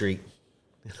Kahika Street.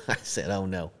 I said, oh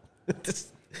no,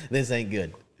 this ain't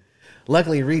good.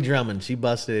 Luckily, Reed Drummond, she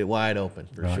busted it wide open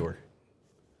for sure.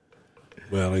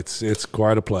 Well, it's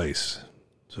quite a place.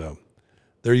 So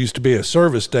there used to be a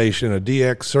service station, a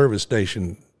DX service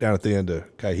station down at the end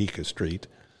of Kahika Street,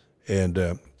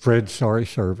 and Fred's Sorry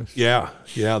Service. yeah,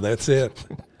 that's it.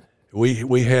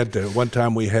 We had to one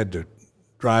time we had to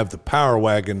drive the power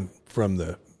wagon from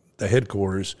the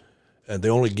headquarters, and the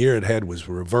only gear it had was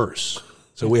reverse.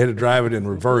 So we had to drive it in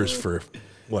reverse for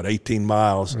 18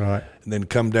 miles, Right. and then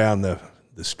come down the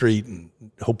street and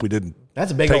hope we didn't.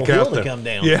 That's a big take old hill out to come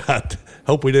down. Yeah,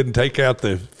 hope we didn't take out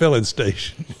the filling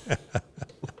station.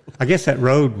 I guess that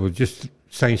road was just the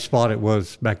same spot it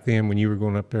was back then when you were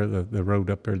going up there, the road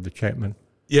up there, the Chapman.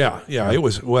 Yeah, it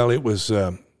was. Well, it was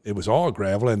all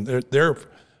gravel, and there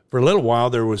for a little while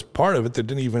there was part of it that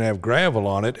didn't even have gravel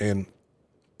on it. And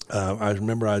I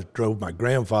remember I drove my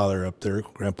grandfather up there,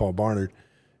 Grandpa Barnard,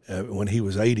 when he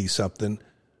was 80-something.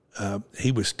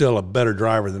 He was still a better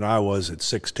driver than I was at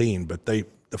 16, but the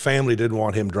family didn't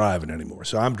want him driving anymore.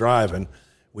 So I'm driving.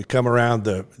 We come around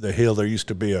the hill. There used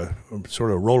to be a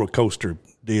sort of roller coaster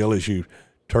deal as you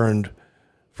turned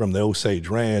from the Osage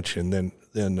Ranch, and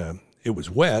then it was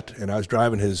wet, and I was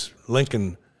driving his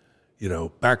Lincoln,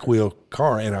 back wheel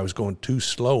car, and I was going too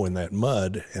slow in that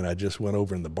mud, and I just went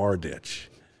over in the bar ditch.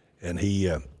 And he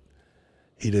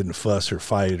didn't fuss or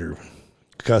fight or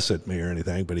cuss at me or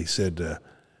anything, but he said,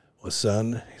 well,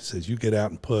 son, he says, you get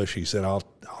out and push. He said, I'll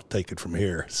take it from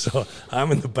here. So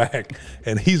I'm in the back,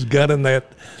 and he's gunning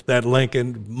that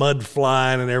Lincoln, mud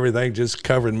flying and everything, just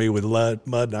covering me with mud,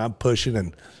 and I'm pushing,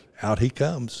 and out he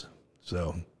comes.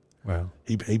 So Wow.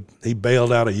 he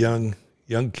bailed out a young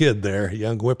kid there, a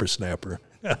young whippersnapper.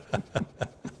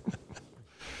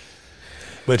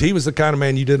 But he was the kind of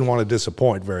man you didn't want to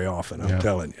disappoint very often, I'm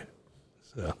telling you.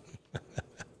 So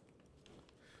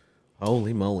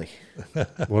Holy moly.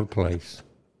 What a place.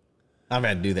 I've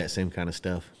had to do that same kind of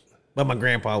stuff. But my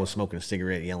grandpa was smoking a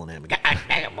cigarette, yelling at me, God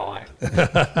damn, boy.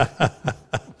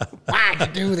 Why'd you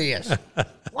do this?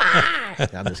 Why?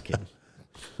 I'm just kidding.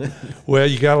 well,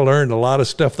 you got to learn a lot of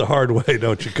stuff the hard way,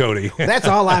 don't you, Cody? That's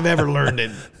all I've ever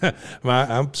learned.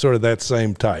 I'm sort of that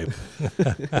same type.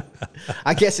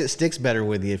 I guess it sticks better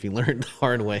with you if you learn it the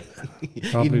hard way.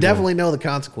 Probably You definitely know the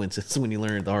consequences when you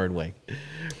learn it the hard way,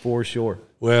 for sure.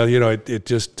 Well, it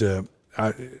just, in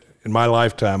my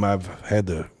lifetime, I've had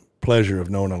the pleasure of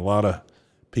knowing a lot of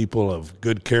people of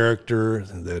good character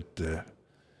that,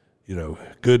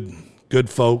 good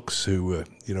folks who,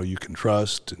 you can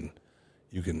trust, and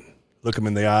you can look them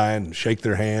in the eye and shake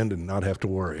their hand and not have to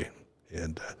worry.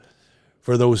 And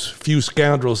for those few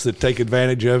scoundrels that take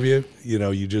advantage of you,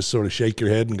 you just sort of shake your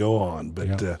head and go on.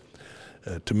 But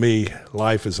to me,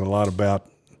 life is a lot about,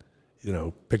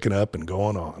 picking up and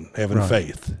going on, having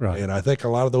faith. Right. And I think a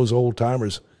lot of those old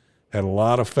timers had a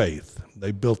lot of faith.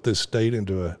 They built this state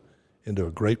into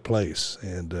a great place,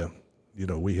 and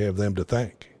we have them to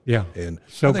thank. Yeah. And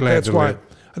So I think glad that's to why live.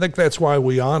 I think that's why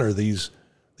we honor these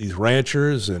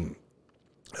ranchers and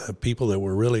people that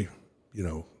were really,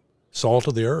 salt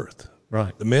of the earth.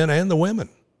 Right. The men and the women.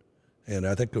 And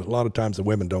I think a lot of times the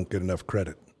women don't get enough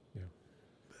credit.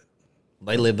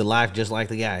 They live the life just like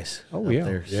the guys. Oh, up yeah.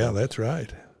 there, so. Yeah, that's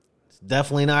right. It's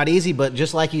definitely not easy, but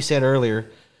just like you said earlier,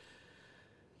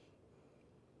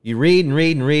 you read and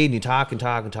read and read, and you talk and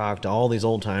talk and talk to all these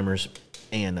old timers,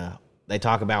 and they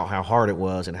talk about how hard it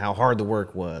was and how hard the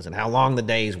work was and how long the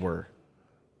days were.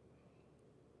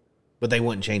 But they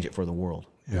wouldn't change it for the world.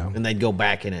 Yeah. And they'd go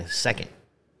back in a second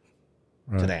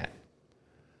to that.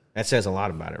 That says a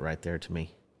lot about it right there to me.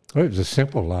 Well, it was a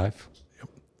simple life.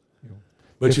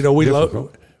 But,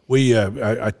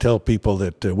 I tell people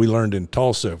that we learned in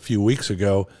Tulsa a few weeks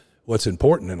ago what's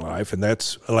important in life, and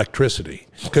that's electricity,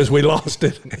 because we lost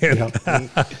it. And,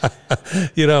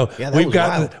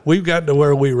 we've gotten to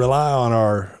where we rely on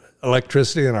our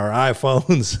electricity and our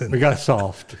iPhones. And, We got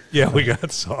soft. yeah, we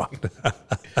got soft.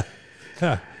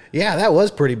 Yeah, that was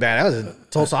pretty bad. That was a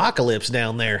Tulsa apocalypse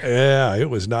down there. Yeah, it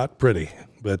was not pretty.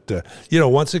 But,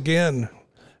 once again,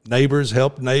 neighbors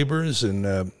helped neighbors,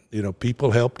 and,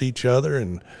 people helped each other.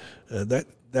 And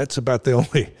that's about the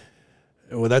only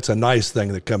 – well, that's a nice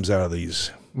thing that comes out of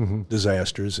these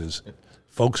disasters is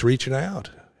folks reaching out.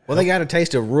 Well, they got a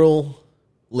taste of rural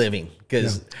living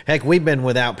because, heck, we've been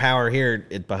without power here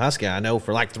at Pawhuska, I know,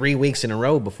 for like 3 weeks in a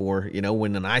row before,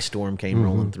 when an ice storm came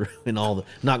rolling through and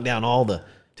knocked down all the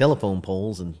telephone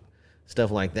poles and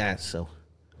stuff like that. So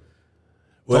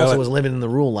Tulsa was living in the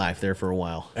rural life there for a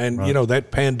while. And,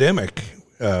 that pandemic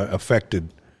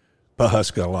affected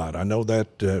Pawhuska a lot. I know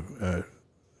that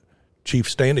Chief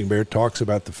Standing Bear talks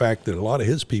about the fact that a lot of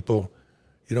his people,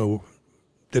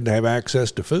 didn't have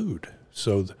access to food.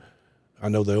 So I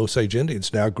know the Osage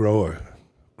Indians now grow a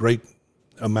great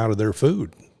amount of their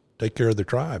food, take care of their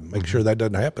tribe, make sure that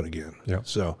doesn't happen again. Yeah.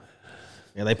 So,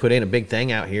 they put in a big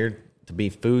thing out here to be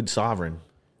food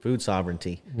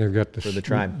sovereignty. They've got for the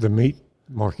tribe. The meat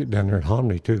market down there in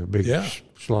Hominy, too, a big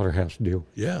slaughterhouse deal.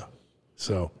 yeah.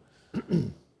 So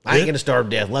I ain't going to starve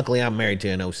to death. Luckily, I'm married to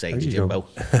an Osage, Jimbo.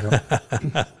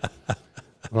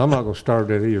 Well, I'm not going to starve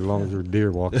to death either as long as there's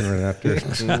deer walking around out there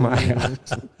at my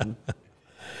house.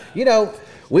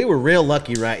 We were real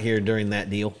lucky right here during that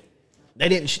deal.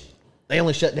 They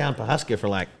only shut down Pawhuska for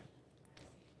like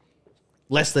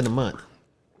less than a month.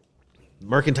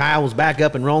 Mercantile was back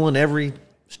up and rolling. Every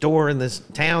store in this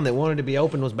town that wanted to be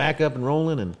open was back up and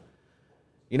rolling. And,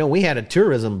 we had a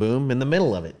tourism boom in the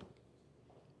middle of it.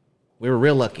 We were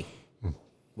real lucky.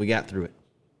 We got through it.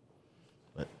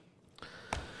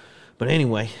 But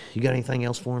anyway, you got anything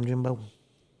else for him, Jimbo?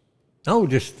 Oh,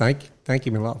 just thank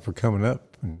him a lot for coming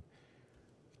up. And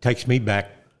it takes me back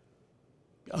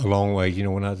a long way,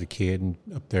 when I was a kid and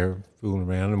up there fooling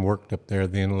around and worked up there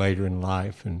then later in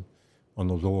life and on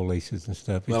those oil leases and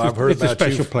stuff. I've heard about you. It's a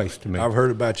special place to me. I've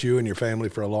heard about you and your family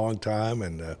for a long time,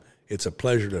 and it's a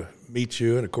pleasure to meet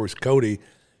you. And, of course, Cody,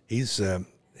 he's a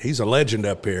legend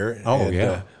up here. Oh, and,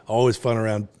 yeah. Always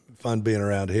fun being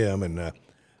around him. And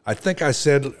I think I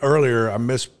said earlier I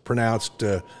mispronounced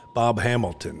Bob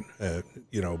Hamilton,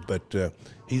 but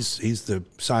he's the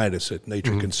scientist at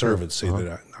Nature Conservancy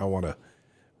that I want to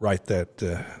right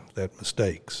that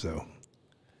mistake. So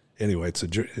anyway,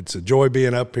 it's a joy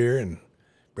being up here and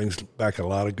brings back a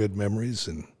lot of good memories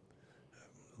and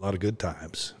a lot of good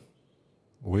times.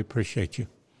 We appreciate you.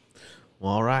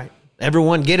 Well, all right.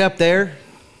 Everyone get up there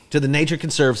to the Nature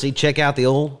Conservancy. Check out the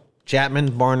old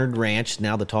Chapman Barnard Ranch,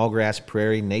 now the Tallgrass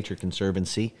Prairie Nature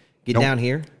Conservancy. Get down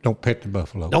here. Don't pet the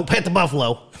buffalo. Don't pet the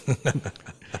buffalo.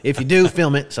 If you do,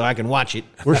 film it so I can watch it.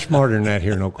 We're smarter than that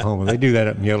here in Oklahoma. They do that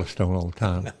up in Yellowstone all the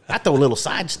time. I throw a little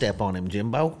sidestep on him,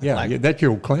 Jimbo. Yeah, that's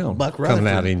your old clown Buck coming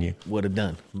out in you. Would have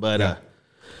done. But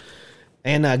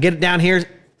get it down here,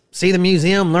 see the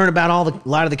museum, learn about a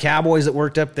lot of the cowboys that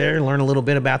worked up there, learn a little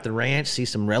bit about the ranch, see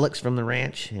some relics from the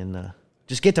ranch, and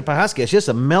just get to Pawhuska. It's just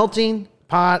a melting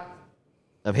pot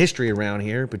of history around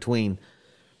here between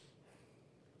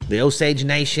the Osage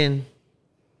Nation,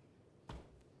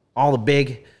 all the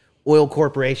big oil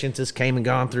corporations that's came and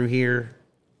gone through here.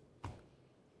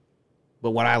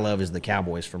 But what I love is the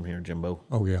cowboys from here, Jimbo.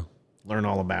 Oh, yeah. Learn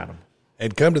all about them.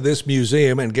 And come to this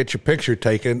museum and get your picture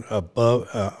taken above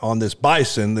on this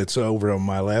bison that's over on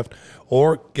my left,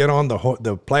 or get on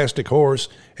the plastic horse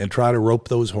and try to rope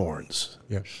those horns.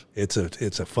 Yes. It's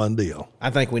a fun deal.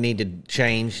 I think we need to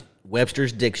change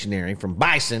Webster's dictionary from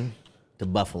bison to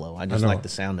buffalo. I just like the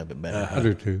sound of it better. I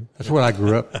do too. That's what I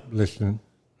grew up listening,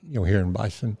 hearing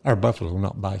bison. Or buffalo,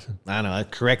 not bison. I know.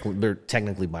 Correctly, they're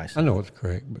technically bison. I know it's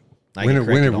correct, but I get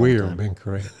corrected when have all we the ever time. been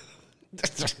correct?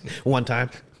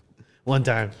 One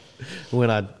time when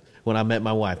I met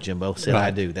my wife, Jimbo, said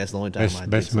I do. That's the only time I did.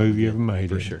 Best movie ever made.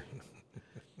 For sure.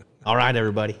 All right,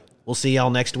 everybody. We'll see y'all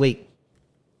next week.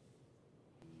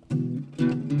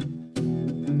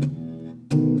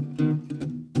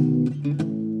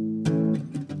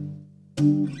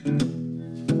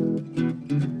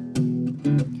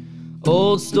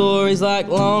 stories like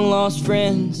long-lost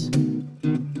friends.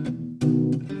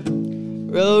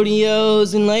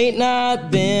 Rodeos and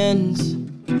late-night bends.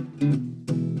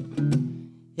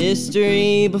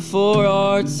 History before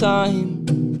our time.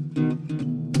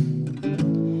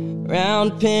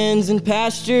 Round pens and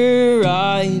pasture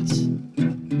rides.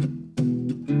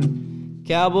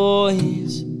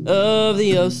 Cowboys of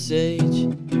the Osage.